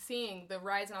already seeing the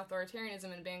rise in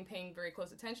authoritarianism and paying very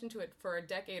close attention to it for a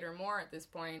decade or more at this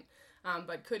point,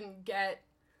 but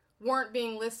weren't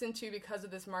being listened to because of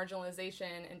this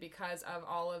marginalization and because of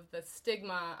all of the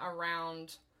stigma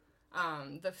around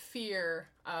the fear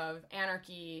of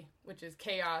anarchy, which is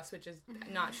chaos, which is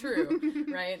not true,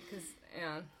 right? Because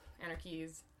anarchy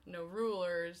is no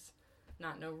rulers,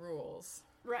 not no rules.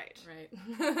 Right. Right.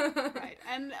 Right.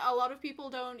 And a lot of people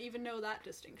don't even know that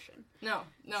distinction. No,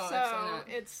 so absolutely not.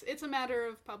 It's a matter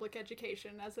of public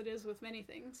education, as it is with many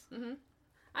things. Mm-hmm.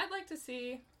 I'd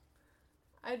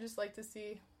just like to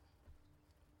see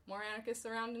more anarchists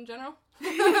around in general,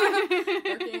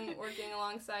 working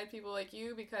alongside people like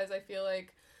you, because I feel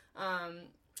like,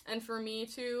 and for me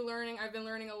too, I've been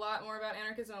learning a lot more about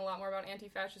anarchism, a lot more about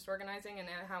anti-fascist organizing, and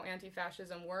how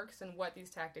anti-fascism works and what these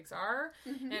tactics are.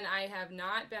 Mm-hmm. And I have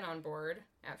not been on board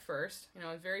at first. You know,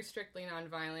 it's very strictly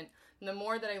nonviolent. And the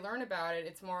more that I learn about it,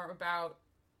 it's more about,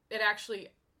 it actually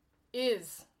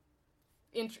is,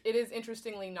 it is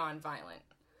interestingly nonviolent.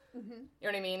 Mm-hmm. You know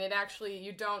what I mean? It actually,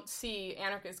 you don't see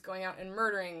anarchists going out and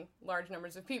murdering large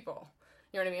numbers of people.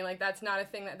 You know what I mean? Like, that's not a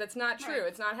thing, that's not true. Right.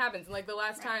 It's not happens. And, like, the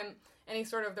last time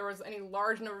there was any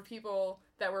large number of people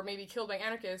that were maybe killed by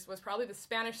anarchists was probably the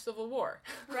Spanish Civil War.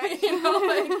 Right. You know,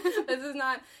 like, this is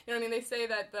not, you know what I mean? They say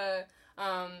that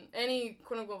any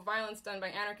quote-unquote violence done by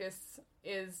anarchists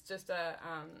is just a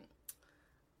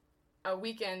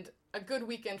good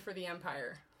weekend for the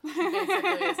empire,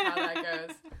 basically, is how that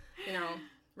goes. You know,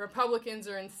 Republicans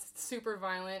are super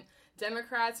violent.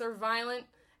 Democrats are violent.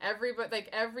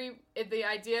 The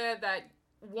idea that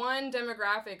one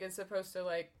demographic is supposed to,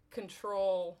 like,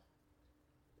 control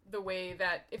the way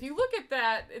that, if you look at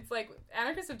that, it's like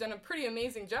anarchists have done a pretty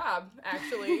amazing job,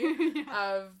 actually,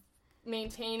 of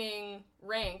maintaining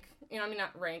rank. You know, I mean,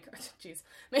 not rank. Jeez.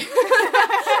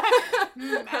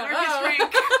 Anarchist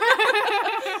rank.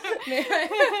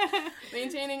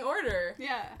 Maintaining order.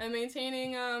 Yeah. And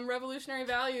maintaining revolutionary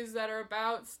values that are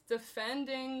about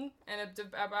defending and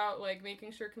about, like,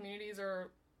 making sure communities are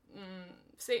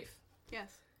safe.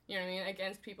 Yes. You know what I mean?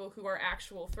 Against people who are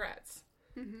actual threats.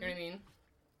 Mm-hmm. You know what I mean?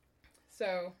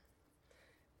 So,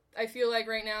 I feel like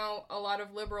right now, a lot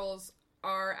of liberals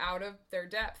are out of their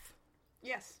depth.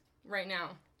 Yes. Right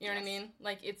now. You know what I mean?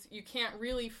 Like, you can't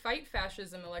really fight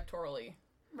fascism electorally.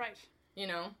 Right. You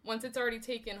know? Once it's already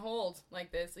taken hold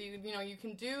like this, you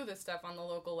can do the stuff on the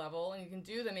local level, and you can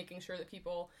do the making sure that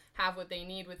people have what they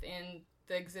need within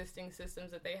the existing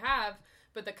systems that they have,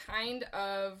 but the kind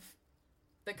of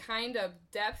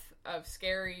depth of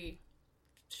scary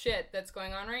shit that's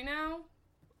going on right now,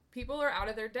 people are out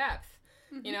of their depth.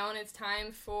 Mm-hmm. You know, and it's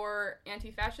time for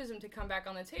anti-fascism to come back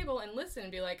on the table and listen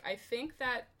and be like, I think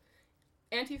that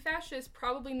anti-fascists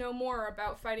probably know more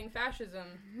about fighting fascism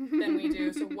than we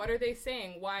do, so what are they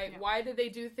saying? Why do they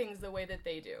do things the way that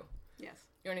they do? Yes.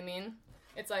 You know what I mean?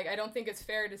 It's like, I don't think it's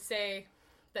fair to say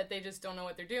that they just don't know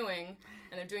what they're doing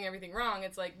and they're doing everything wrong.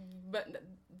 It's like, but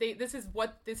this is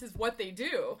what they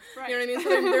do. Right. You know what I mean? So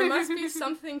there must be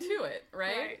something to it,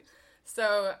 right?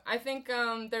 So I think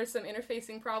there's some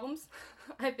interfacing problems.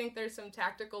 I think there's some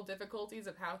tactical difficulties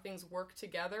of how things work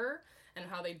together and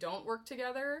how they don't work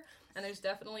together. And there's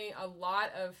definitely a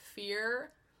lot of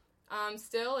fear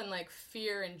still, and, like,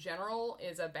 fear in general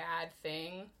is a bad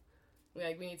thing.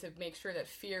 We need to make sure that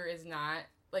fear is not,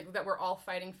 like, that we're all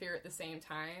fighting fear at the same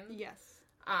time. Yes.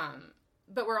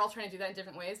 But we're all trying to do that in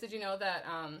different ways. Did you know that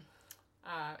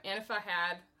Antifa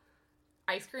had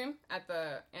ice cream at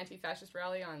the anti-fascist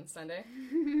rally on Sunday?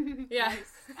 Yeah.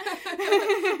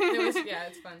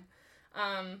 It's fun.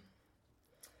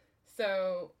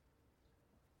 So,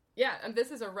 yeah, and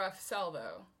this is a rough sell,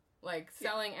 though. Like,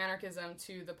 selling anarchism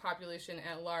to the population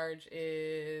at large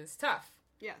is tough.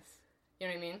 Yes. You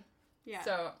know what I mean? Yeah.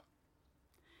 So,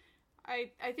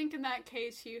 I think in that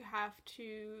case you have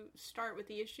to start with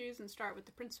the issues and start with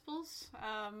the principles.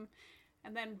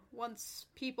 And then once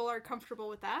people are comfortable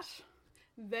with that,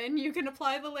 then you can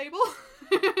apply the label.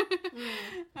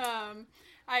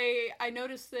 I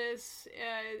noticed this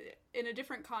in a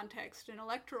different context, in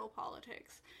electoral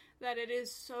politics, that it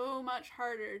is so much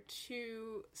harder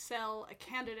to sell a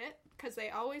candidate, because they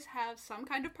always have some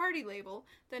kind of party label,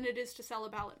 than it is to sell a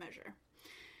ballot measure.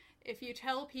 If you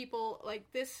tell people,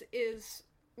 like, this is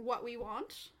what we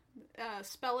want,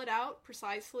 spell it out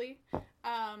precisely,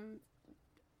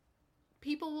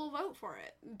 people will vote for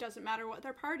it. It doesn't matter what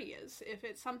their party is, if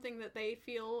it's something that they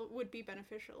feel would be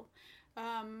beneficial.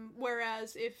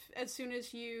 Whereas if, as soon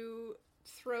as you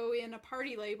throw in a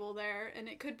party label there, and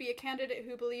it could be a candidate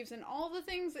who believes in all the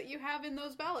things that you have in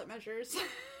those ballot measures,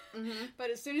 but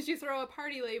as soon as you throw a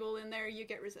party label in there, you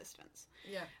get resistance.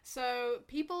 Yeah. So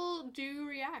people do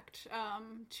react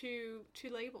to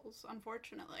labels,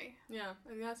 unfortunately. Yeah,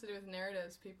 it has to do with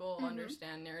narratives. People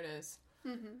understand narratives.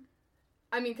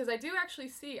 I mean, because I do actually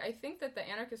see, I think that the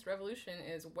anarchist revolution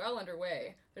is well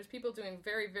underway. There's people doing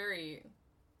very, very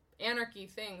anarchy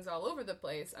things all over the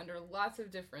place under lots of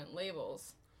different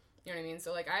labels. You know what I mean?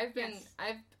 So, like, I've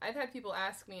had people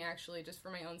ask me, actually, just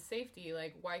for my own safety,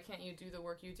 like, why can't you do the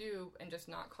work you do and just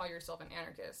not call yourself an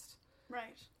anarchist?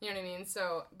 Right. You know what I mean?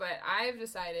 So, but I've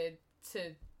decided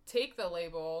to take the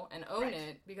label and own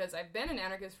it, because I've been an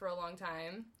anarchist for a long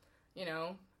time, you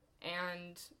know,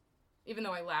 and even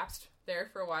though I lapsed there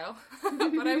for a while,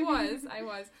 but I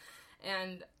was,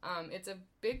 and it's a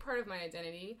big part of my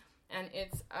identity, and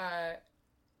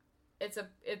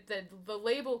the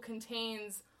label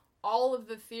contains all of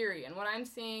the theory, and what I'm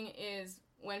seeing is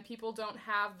when people don't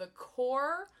have the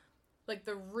core, like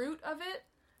the root of it,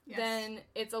 then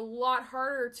it's a lot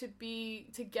harder to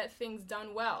get things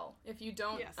done well if you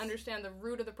don't understand the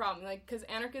root of the problem. Like, because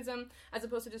anarchism, as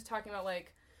opposed to just talking about,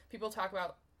 like, people talk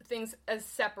about things as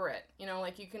separate, you know,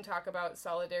 like, you can talk about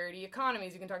solidarity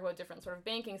economies, you can talk about different sort of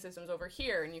banking systems over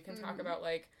here, and you can talk about,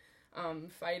 like,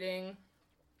 fighting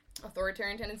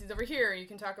authoritarian tendencies over here, you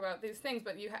can talk about these things,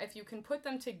 but if you can put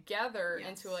them together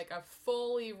into, like, a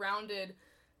fully rounded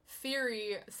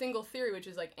theory, single theory, which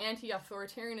is, like,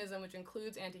 anti-authoritarianism, which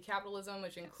includes anti-capitalism,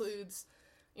 which includes,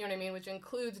 you know what I mean, which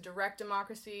includes direct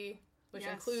democracy, which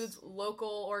includes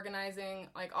local organizing,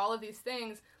 like, all of these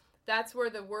things, that's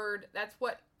what the word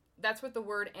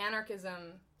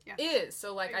anarchism is.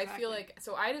 So, like, I feel like,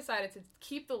 so I decided to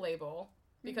keep the label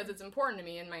because it's important to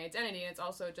me in my identity, and it's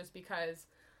also just because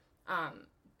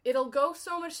it'll go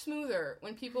so much smoother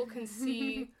when people can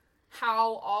see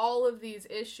how all of these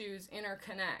issues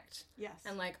interconnect. Yes.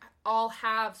 And, like, all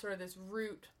have sort of this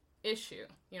root issue.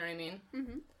 You know what I mean?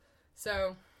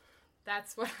 So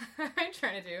that's what I'm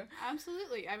trying to do.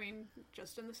 Absolutely. I mean,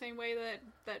 just in the same way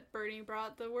that Bernie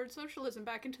brought the word socialism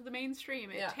back into the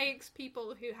mainstream. It takes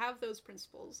people who have those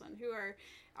principles and who are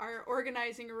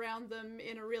organizing around them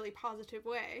in a really positive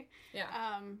way.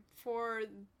 For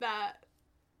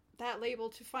that label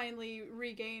to finally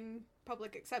regain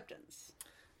public acceptance.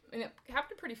 And it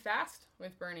happened pretty fast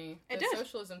with Bernie. The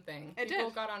socialism thing.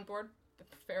 People got on board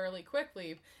fairly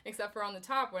quickly, except for on the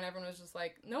top when everyone was just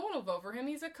like, no one will vote for him,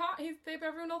 he's a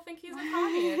everyone will think he's a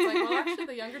commie. It's like, well, actually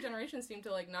the younger generation seem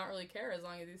to, like, not really care as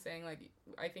long as he's saying, like,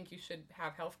 I think you should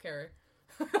have health care.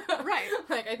 Right.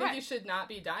 Like, I think you should not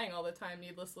be dying all the time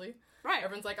needlessly. Right.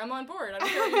 Everyone's like, I'm on board, I don't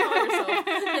care what you call yourself.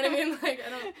 You know what I mean? Like, I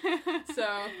don't... So...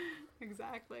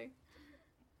 Exactly.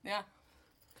 Yeah.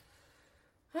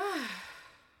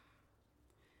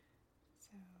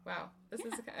 Wow. This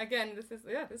is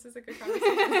a good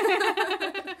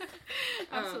conversation.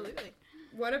 Absolutely.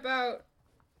 What about,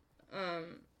 I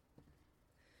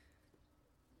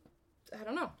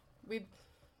don't know. We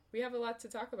have a lot to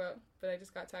talk about, but I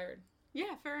just got tired.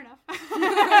 Yeah, fair enough.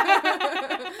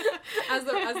 As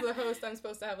the host, I'm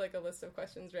supposed to have, like, a list of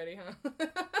questions ready, huh?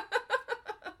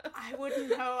 I wouldn't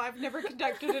know. I've never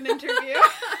conducted an interview.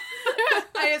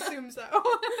 I assume so.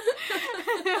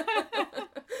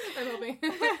 I'm hoping.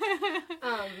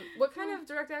 What kind of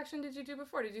direct action did you do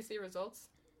before? Did you see results?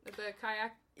 The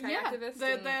kayaktivist?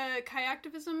 The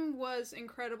kayaktivism was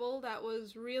incredible. That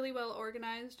was really well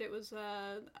organized. It was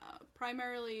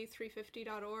primarily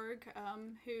 350.org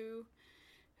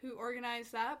who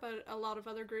organized that, but a lot of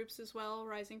other groups as well,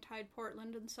 Rising Tide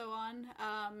Portland and so on.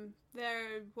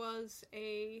 There was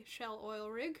a Shell oil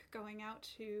rig going out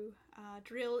to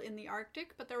drill in the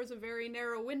Arctic, but there was a very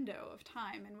narrow window of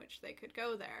time in which they could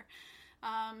go there.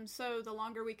 So the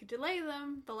longer we could delay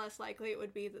them, the less likely it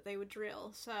would be that they would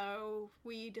drill. So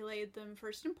we delayed them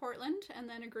first in Portland, and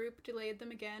then a group delayed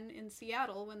them again in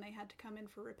Seattle when they had to come in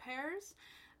for repairs.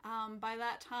 By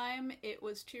that time, it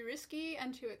was too risky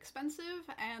and too expensive,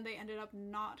 and they ended up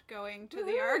not going to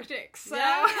the Arctic. So,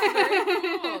 yeah,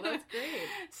 very cool. That's great.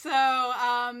 So,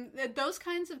 those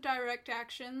kinds of direct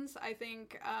actions, I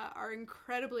think, are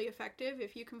incredibly effective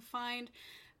if you can find,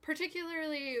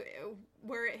 particularly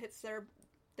where it hits their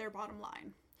bottom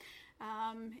line.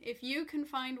 If you can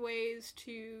find ways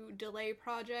to delay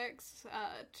projects,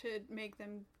 to make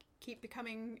them keep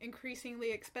becoming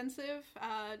increasingly expensive,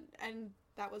 and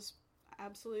that was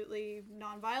absolutely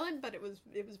non-violent, but it was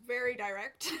very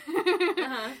direct.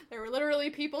 There were literally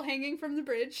people hanging from the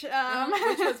bridge.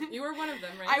 Which was, you were one of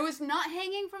them, right? I was not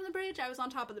hanging from the bridge. I was on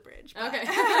top of the bridge. But okay.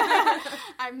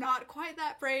 I'm not quite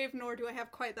that brave, nor do I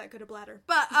have quite that good a bladder.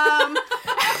 But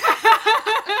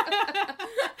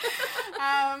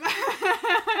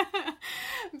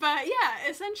but yeah,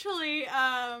 essentially,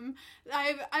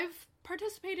 I've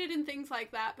participated in things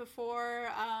like that before.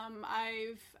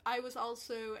 I was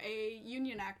also a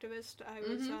union activist. I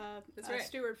was a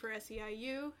steward for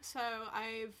SEIU, so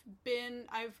I've been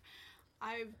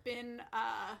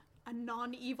a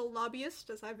non-evil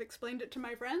lobbyist, as I've explained it to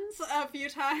my friends a few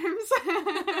times,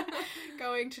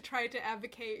 going to try to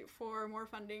advocate for more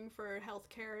funding for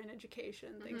healthcare and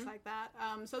education, things like that.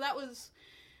 So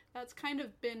that's kind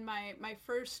of been my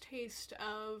first taste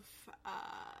of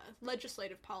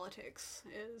legislative politics,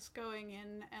 is going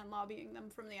in and lobbying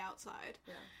them from the outside.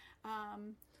 Yeah.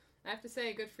 I have to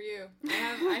say, good for you.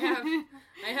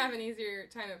 I have an easier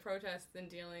time at protests than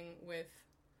dealing with,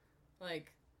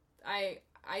 like, I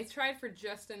tried for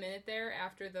just a minute there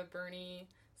after the Bernie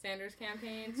Sanders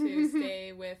campaign to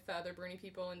stay with other Bernie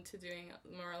people into doing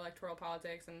more electoral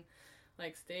politics, and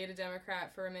like stayed a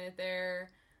Democrat for a minute there.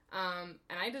 And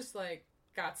I just like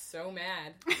got so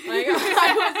mad. Like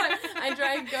I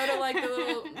tried to go to like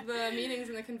the meetings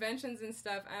and the conventions and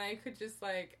stuff, and I could just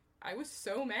like, I was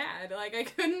so mad. Like I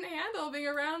couldn't handle being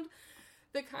around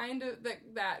the kind of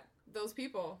that those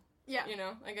people. Yeah. You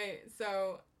know,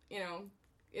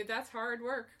 that's hard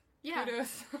work. Yeah.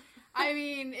 Kudos. I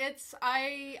mean,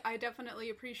 I definitely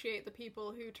appreciate the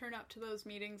people who turn up to those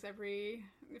meetings every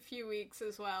few weeks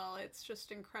as well. It's just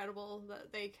incredible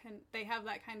that they have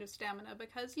that kind of stamina,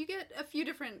 because you get a few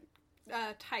different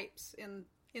types in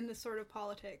this sort of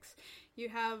politics. You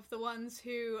have the ones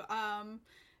who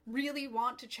really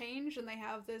want to change, and they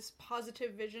have this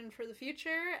positive vision for the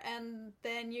future, and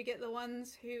then you get the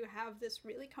ones who have this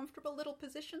really comfortable little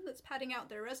position that's padding out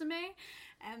their resume,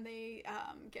 and they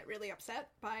get really upset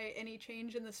by any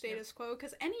change in the status quo,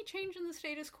 because any change in the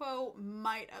status quo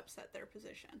might upset their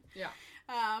position. Yeah.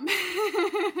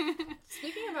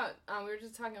 Speaking about, we were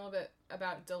just talking a little bit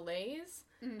about delays,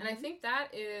 and I think that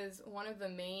is one of the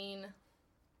main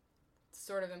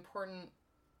sort of important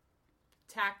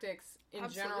tactics in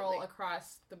general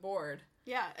across the board.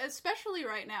 Yeah, especially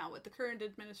right now with the current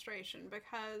administration,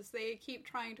 because they keep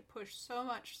trying to push so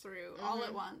much through all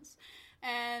at once.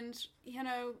 And,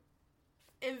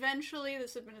 eventually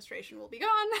this administration will be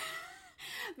gone.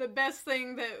 The best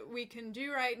thing that we can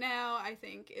do right now, I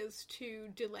think, is to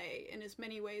delay in as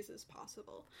many ways as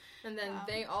possible. And then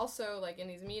they also, like in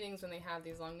these meetings, when they have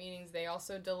these long meetings, they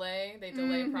also delay. They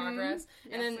delay progress.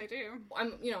 Yes, and then they do.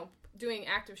 I'm, doing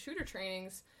active shooter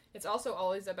trainings. It's also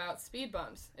always about speed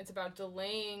bumps. It's about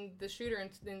delaying the shooter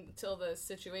until the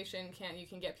situation you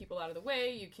can get people out of the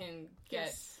way. You can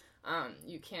get,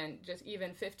 you can just,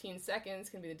 even 15 seconds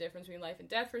can be the difference between life and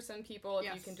death for some people.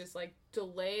 If you can just like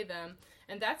delay them.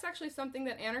 And that's actually something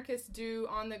that anarchists do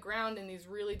on the ground in these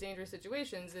really dangerous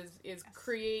situations is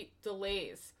create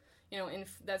delays. And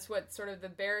that's what sort of the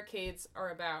barricades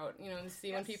are about.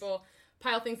 When people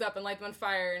pile things up and light them on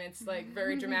fire, and it's like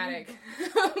very dramatic.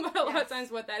 But a lot of times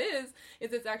what that is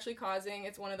it's actually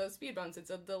it's one of those speed bumps.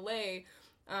 It's a delay.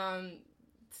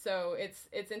 So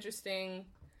it's interesting.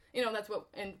 That's what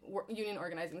in union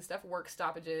organizing stuff, work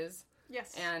stoppages.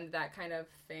 Yes. And that kind of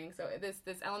thing. So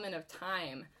this element of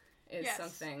time is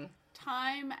something.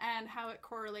 Time and how it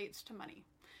correlates to money.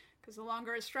 Because the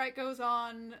longer a strike goes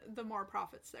on, the more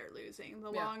profits they're losing.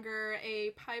 The longer a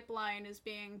pipeline is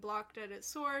being blocked at its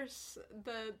source,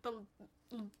 the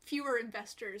fewer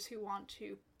investors who want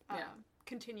to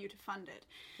continue to fund it.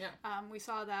 Yeah. We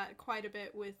saw that quite a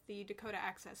bit with the Dakota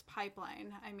Access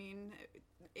Pipeline. I mean,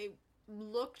 it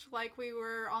looked like we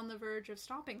were on the verge of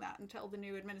stopping that until the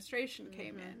new administration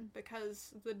came in,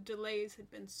 because the delays had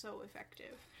been so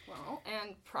effective. Well,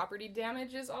 and property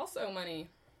damage is also money.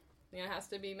 It has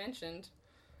to be mentioned,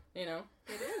 It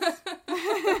is.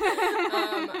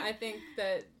 I think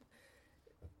that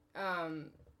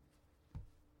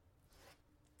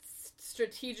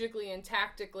strategically and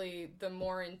tactically, the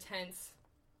more intense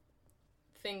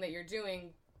thing that you're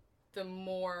doing the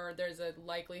more there's a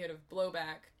likelihood of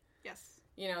blowback. Yes.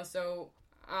 You know, so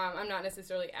I'm not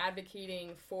necessarily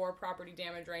advocating for property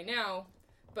damage right now,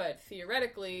 but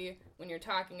theoretically, when you're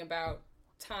talking about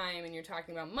time and you're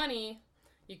talking about money,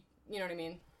 you know what I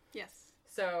mean? Yes.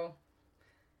 So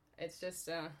it's just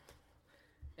an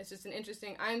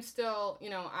interesting. I'm still, you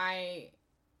know, I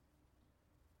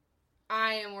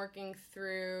am working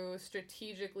through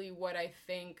strategically what I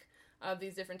think of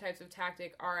these different types of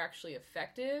tactic are actually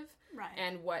effective. Right.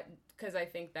 And because I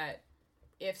think that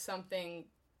some things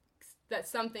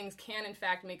can in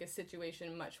fact make a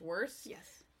situation much worse.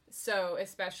 Yes. So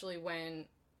especially when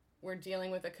we're dealing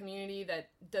with a community that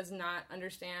does not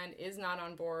understand, is not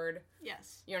on board.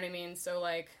 Yes. You know what I mean? So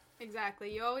like...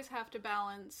 Exactly. You always have to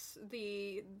balance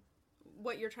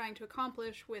what you're trying to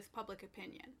accomplish with public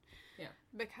opinion. Yeah.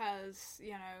 Because,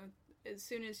 you know, as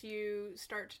soon as you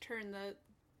start to turn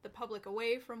the public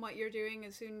away from what you're doing,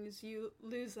 as soon as you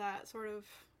lose that sort of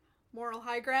moral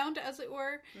high ground, as it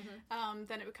were,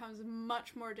 then it becomes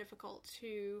much more difficult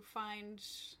to find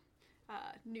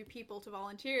new people to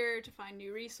volunteer, to find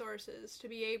new resources, to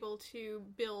be able to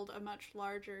build a much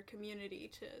larger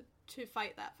community to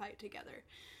fight that fight together.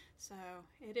 So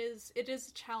it is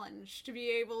a challenge to be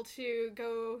able to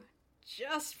go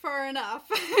just far enough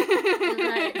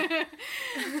Right.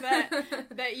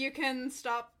 that you can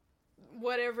stop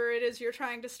whatever it is you're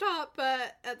trying to stop,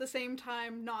 but at the same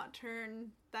time not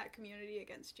turn that community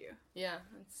against you. Yeah,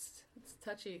 it's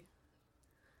touchy.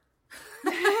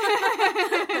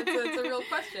 it's a real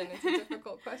question. It's a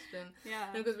difficult question. Yeah,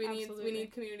 because we absolutely.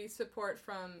 need community support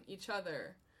from each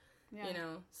other. Yeah. You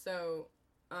know, so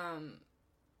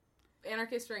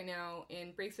anarchists right now,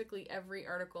 in basically every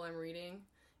article I'm reading,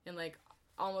 and like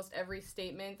almost every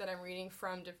statement that I'm reading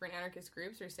from different anarchist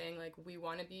groups, are saying like, we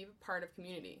want to be part of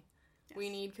community. Yes. We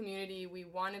need community. We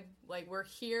want to, like, we're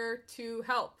here to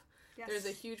help. Yes. There's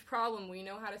a huge problem. We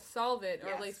know how to solve it, or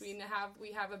yes. at least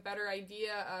we have a better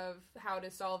idea of how to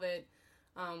solve it.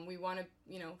 We want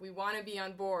to be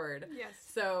on board. Yes.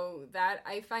 So that,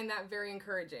 I find that very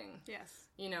encouraging. Yes.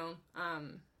 You know,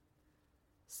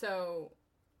 so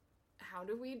how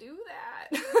do we do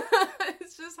that?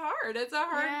 It's just hard. It's a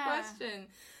hard question.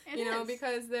 You know,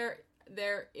 because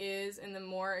there is, in the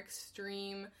more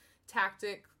extreme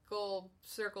tactical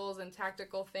circles and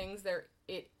tactical things,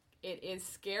 it is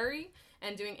scary,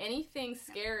 and doing anything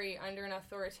scary under an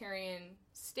authoritarian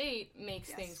state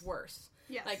makes things worse.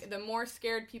 Yes. Like, the more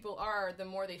scared people are, the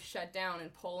more they shut down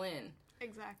and pull in.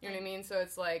 Exactly. You know what I mean? So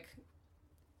it's like,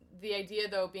 the idea,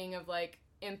 though, being of, like,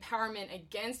 empowerment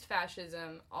against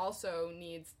fascism also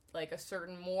needs, like, a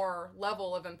certain more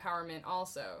level of empowerment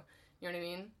also. You know what I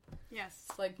mean? Yes.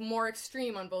 It's, like, more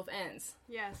extreme on both ends.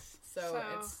 Yes. So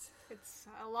it's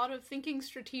a lot of thinking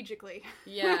strategically.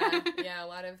 yeah, a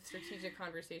lot of strategic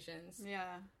conversations. Yeah,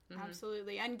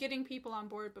 absolutely. And getting people on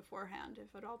board beforehand,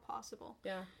 if at all possible.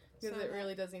 Yeah, because it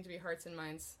really does need to be hearts and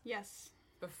minds. Yes.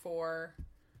 Before,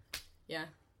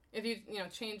 if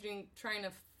trying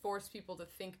to force people to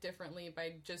think differently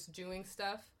by just doing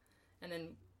stuff, and then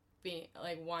being,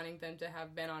 like, wanting them to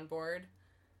have been on board.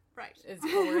 Right. Is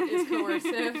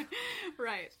coercive.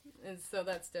 Right. And so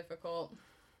that's difficult.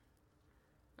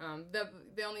 The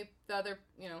other,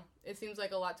 you know, it seems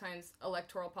like a lot of times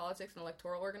electoral politics and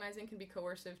electoral organizing can be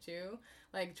coercive too.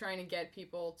 Like, trying to get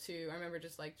people to, I remember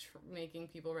just, like, making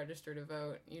people register to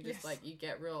vote. You just, like, you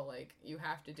get real, like, you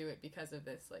have to do it because of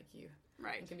this. Like,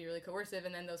 it can be really coercive,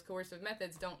 and then those coercive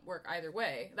methods don't work either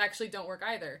way. They actually don't work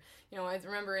either. You know, I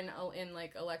remember in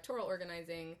like, electoral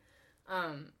organizing,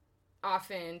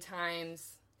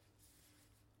 oftentimes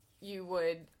you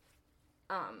would,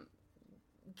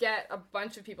 get a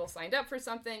bunch of people signed up for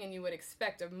something, and you would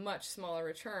expect a much smaller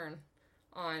return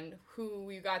on who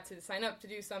you got to sign up to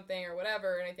do something or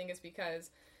whatever. And I think it's because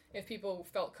if people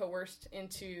felt coerced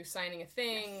into signing a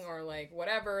thing or, like,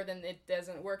 whatever, then it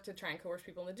doesn't work to try and coerce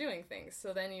people into doing things.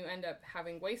 So then you end up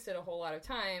having wasted a whole lot of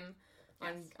time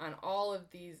on all of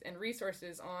these, and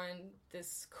resources on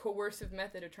this coercive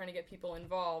method of trying to get people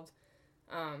involved.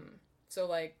 So,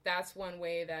 like, that's one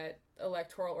way that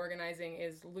electoral organizing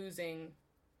is losing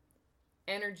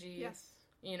energy. Yes.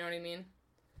 You know what I mean?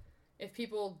 If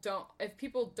people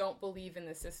don't believe in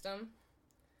the system,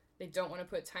 they don't want to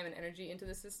put time and energy into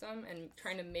the system, and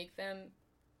trying to make them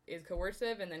is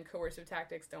coercive, and then coercive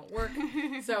tactics don't work.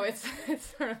 So it's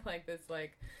sort of like this,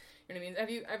 like, you know what I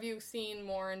mean? Have you seen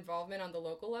more involvement on the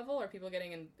local level? Are people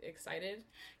getting excited?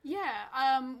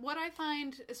 Yeah. What I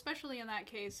find, especially in that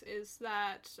case, is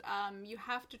that you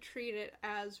have to treat it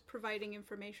as providing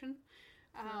information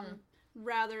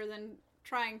rather than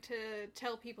trying to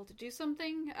tell people to do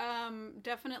something.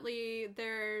 Definitely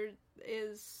there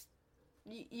is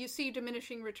you see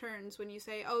diminishing returns when you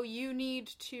say, oh, you need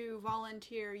to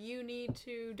volunteer, you need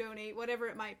to donate, whatever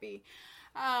it might be.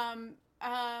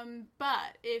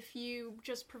 But if you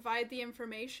just provide the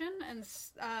information and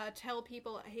tell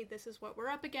people, hey, this is what we're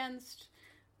up against,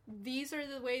 these are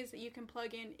the ways that you can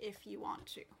plug in if you want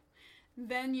to,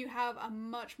 then you have a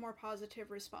much more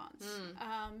positive response.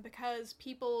 Because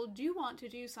people do want to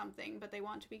do something, but they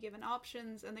want to be given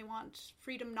options, and they want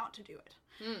freedom not to do it.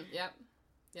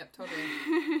 Yep, totally.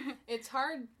 It's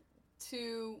hard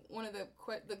to, one of the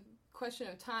question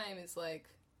of time is like,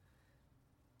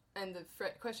 and the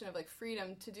question of like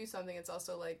freedom to do something, it's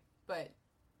also like, but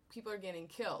people are getting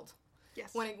killed.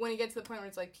 Yes. When you get to the point where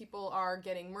it's like people are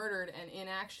getting murdered and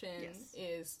inaction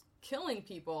is killing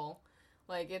people,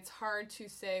 like it's hard to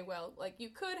say, well, like you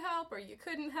could help or you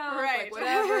couldn't help, right. like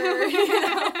whatever. You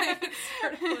know, like, it's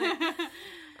sort of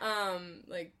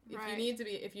like if right. you need to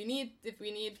be, if we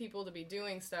need people to be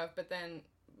doing stuff, but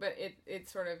it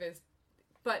sort of is.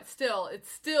 But still, it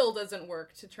still doesn't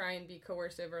work to try and be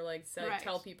coercive or like right.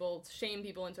 tell people, shame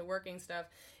people into working stuff.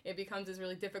 It becomes this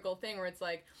really difficult thing where it's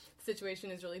like the situation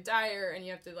is really dire and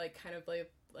you have to like kind of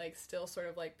like still sort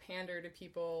of like pander to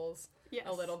people's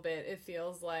a little bit. It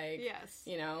feels like,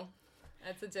 you know,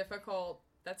 that's difficult.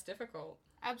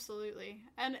 Absolutely.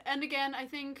 And again, I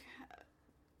think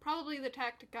probably the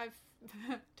tactic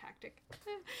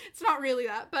it's not really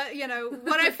that, but you know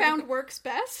what I found works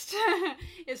best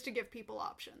is to give people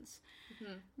options.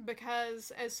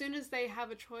 Because as soon as they have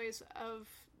a choice of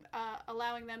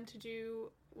allowing them to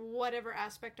do whatever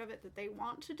aspect of it that they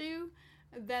want to do,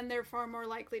 then they're far more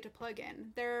likely to plug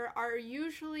in. There are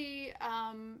usually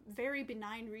very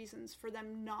benign reasons for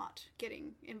them not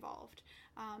getting involved.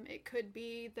 It could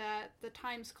be that the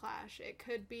times clash. It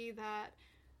could be that,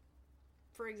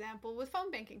 for example, with phone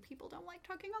banking, people don't like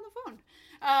talking on the phone.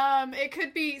 It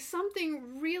could be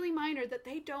something really minor that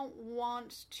they don't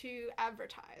want to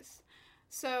advertise.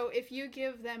 So if you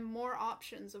give them more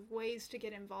options of ways to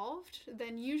get involved,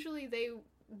 then usually they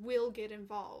will get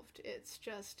involved. It's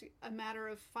just a matter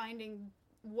of finding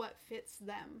what fits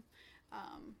them.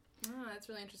 That's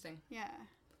really interesting. Yeah.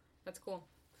 That's cool.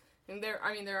 And there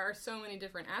are so many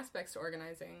different aspects to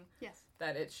organizing. Yes.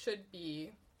 That it should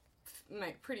be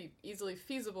like pretty easily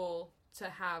feasible to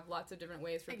have lots of different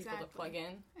ways for people to plug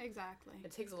in. Exactly.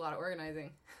 It takes a lot of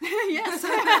organizing. Yes.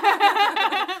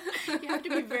 You have to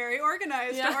be very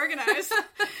organized to organize.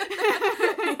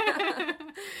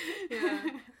 Yeah.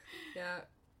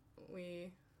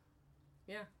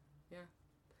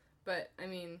 But I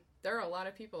mean, there are a lot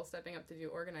of people stepping up to do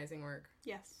organizing work.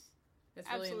 Yes. It's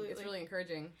really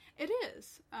encouraging. It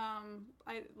is.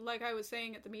 Like I was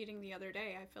saying at the meeting the other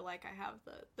day, I feel like I have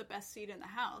the best seat in the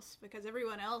House because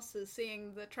everyone else is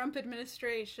seeing the Trump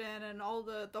administration and all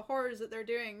the horrors that they're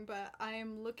doing, but I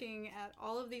am looking at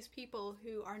all of these people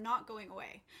who are not going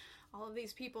away. All of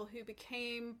these people who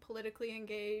became politically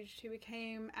engaged, who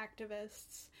became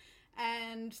activists,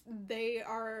 and they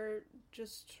are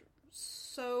just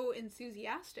so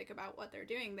enthusiastic about what they're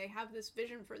doing. They have this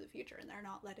vision for the future and they're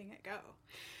not letting it go.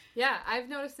 Yeah, I've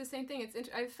noticed the same thing.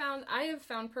 I have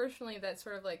found personally that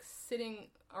sort of like sitting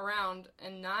around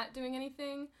and not doing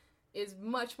anything is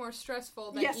much more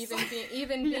stressful than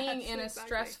even being in a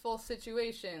stressful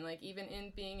situation. Like even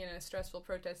in being in a stressful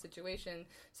protest situation,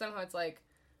 somehow it's like,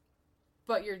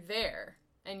 but you're there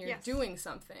and you're doing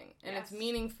something and it's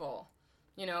meaningful,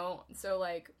 you know? So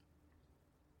like,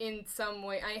 in some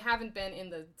way, I haven't been in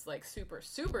the like super,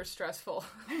 super stressful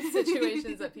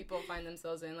situations that people find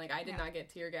themselves in. Like I did not get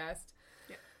tear gassed,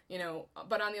 you know,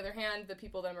 but on the other hand, the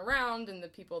people that I'm around and the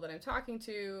people that I'm talking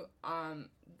to,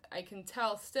 I can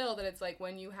tell still that it's like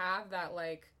when you have that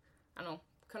like, I don't know,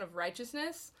 kind of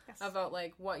righteousness about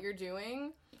like what you're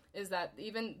doing is that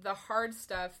even the hard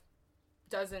stuff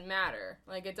doesn't matter.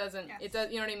 Like it does,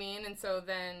 you know what I mean? And so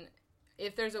then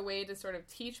if there's a way to sort of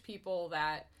teach people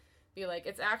that, be like,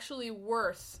 it's actually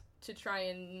worse to try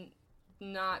and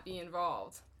not be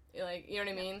involved. Like, you know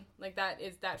what I mean? Like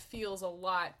that feels a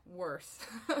lot worse.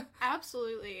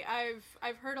 Absolutely.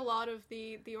 I've heard a lot of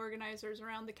the organizers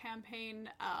around the campaign,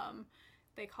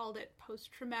 they called it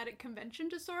post-traumatic convention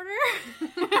disorder.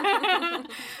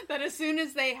 That as soon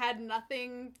as they had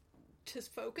nothing to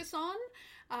focus on,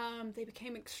 they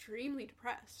became extremely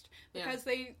depressed because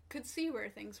they could see where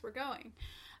things were going.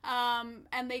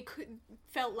 And they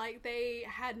felt like they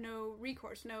had no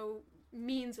recourse, no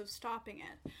means of stopping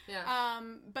it.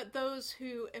 But those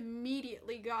who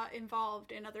immediately got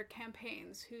involved in other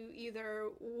campaigns, who either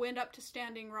went up to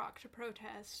Standing Rock to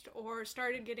protest, or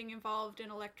started getting involved in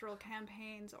electoral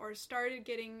campaigns, or started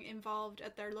getting involved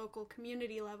at their local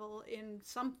community level in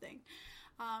something,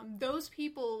 those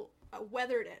people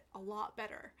weathered it a lot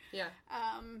better. Yeah.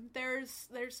 There's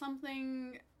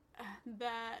something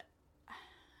that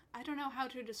I don't know how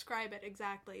to describe it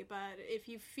exactly, but if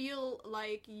you feel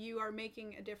like you are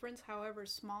making a difference, however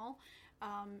small,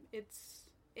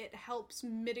 it helps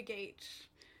mitigate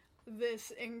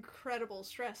this incredible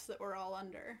stress that we're all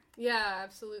under. Yeah,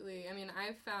 absolutely. I mean,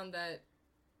 I've found that,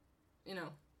 you know,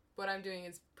 what I'm doing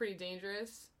is pretty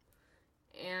dangerous,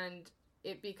 and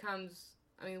it becomes,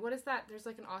 I mean, what is that? There's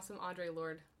like an awesome Audre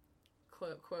Lorde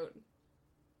quote.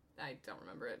 I don't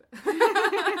remember it.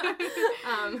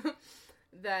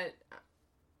 That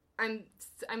I'm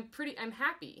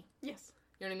happy. Yes.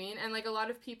 You know what I mean? And like a lot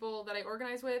of people that I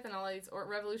organize with and all these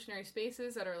revolutionary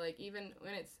spaces that are like, even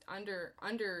when it's under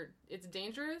it's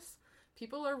dangerous,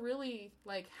 people are really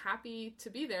like happy to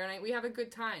be there, and we have a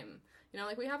good time. You know,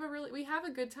 like we have a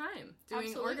good time doing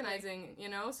Absolutely. organizing, you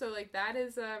know? So like that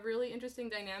is a really interesting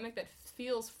dynamic that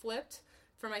feels flipped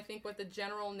from, I think, what the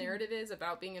general narrative is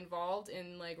about being involved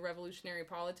in like revolutionary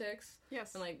politics.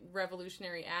 Yes. And like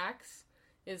revolutionary acts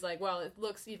is like, well, it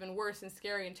looks even worse and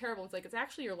scary and terrible. It's like, it's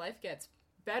actually your life gets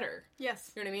better.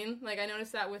 Yes. You know what I mean? Like I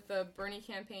noticed that with the Bernie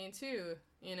campaign too,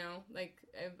 you know, like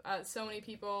so many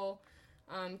people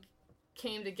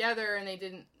came together and they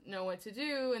didn't know what to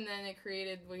do, and then it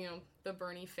created, you know, the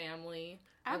Bernie family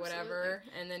or whatever,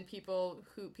 and then people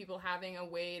having a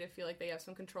way to feel like they have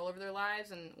some control over their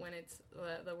lives, and when it's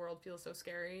the world feels so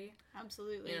scary.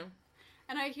 Absolutely. You know?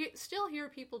 And I still hear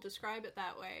people describe it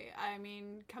that way. I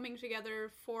mean, coming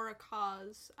together for a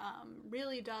cause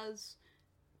really does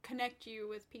connect you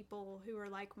with people who are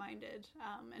like-minded,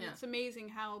 and it's amazing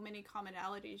how many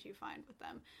commonalities you find with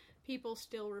them. People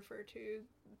still refer to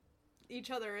each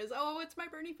other as, oh, it's my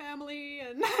Bernie family,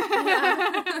 and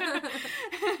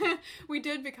we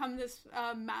did become this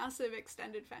massive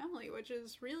extended family, which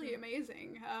is really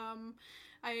amazing.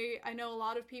 I know a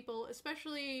lot of people,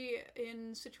 especially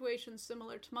in situations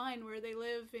similar to mine, where they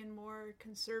live in more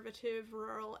conservative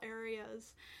rural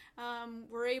areas,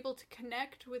 were able to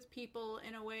connect with people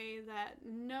in a way that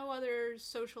no other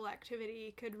social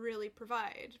activity could really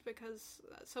provide, because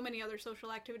so many other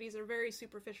social activities are very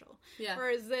superficial. Yeah.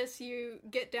 Whereas this, you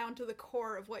get down to the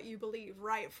core of what you believe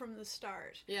right from the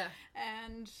start. Yeah.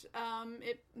 And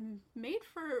it made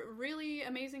for really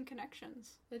amazing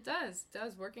connections. It does.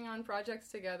 Working on projects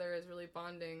together is really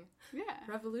bonding. Yeah.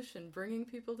 Revolution, bringing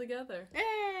people together. Hey!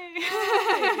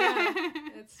 Yeah,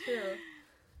 it's true.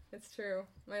 It's true.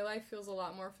 My life feels a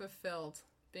lot more fulfilled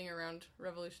being around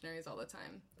revolutionaries all the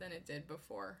time than it did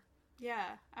before.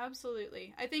 Yeah,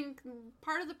 absolutely. I think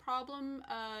part of the problem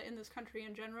in this country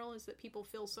in general is that people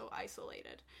feel so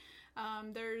isolated.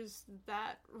 There's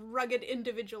that rugged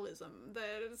individualism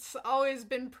that's always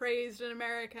been praised in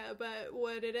America, but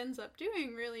what it ends up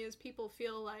doing really is people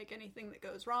feel like anything that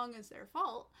goes wrong is their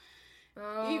fault.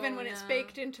 Even when it's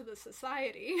baked into the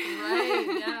society.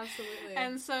 Right, yeah, absolutely.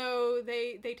 And so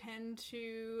they tend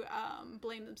to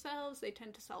blame themselves, they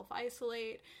tend to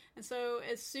self-isolate, and so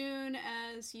as soon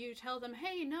as you tell them,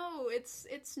 hey, no, it's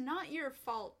not your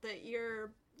fault that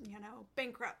you're, you know,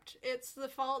 bankrupt. It's the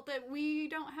fault that we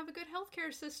don't have a good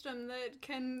healthcare system that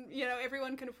can, you know,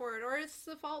 everyone can afford, or it's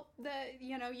the fault that,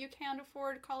 you know, you can't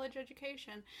afford college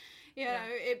education. You know,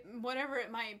 whatever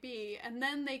it might be, and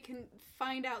then they can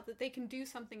find out that they can do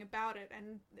something about it,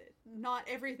 and not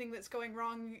everything that's going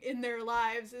wrong in their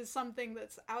lives is something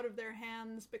that's out of their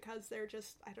hands because they're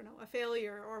just, I don't know, a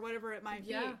failure or whatever it might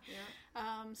be.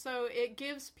 So it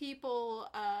gives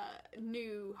people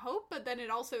new hope, but then it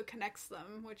also connects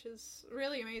them, which is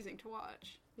really amazing to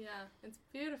watch. Yeah, it's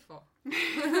beautiful.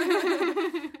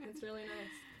 It's really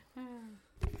nice.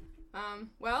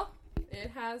 Well,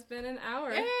 it has been an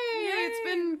hour. Yay! It's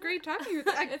been great talking with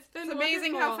you. It's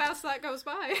amazing how fast that goes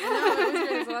by. I know, it was great.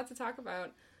 There's a lot to talk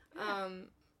about. I'm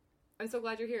so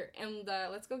glad you're here. And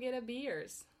let's go get a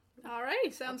beers.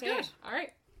 Alrighty, sounds good. All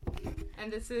right.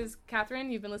 And this is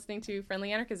Catherine. You've been listening to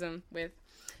Friendly Anarchism with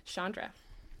Chandra.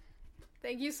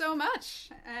 Thank you so much.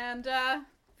 And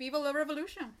viva la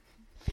revolution.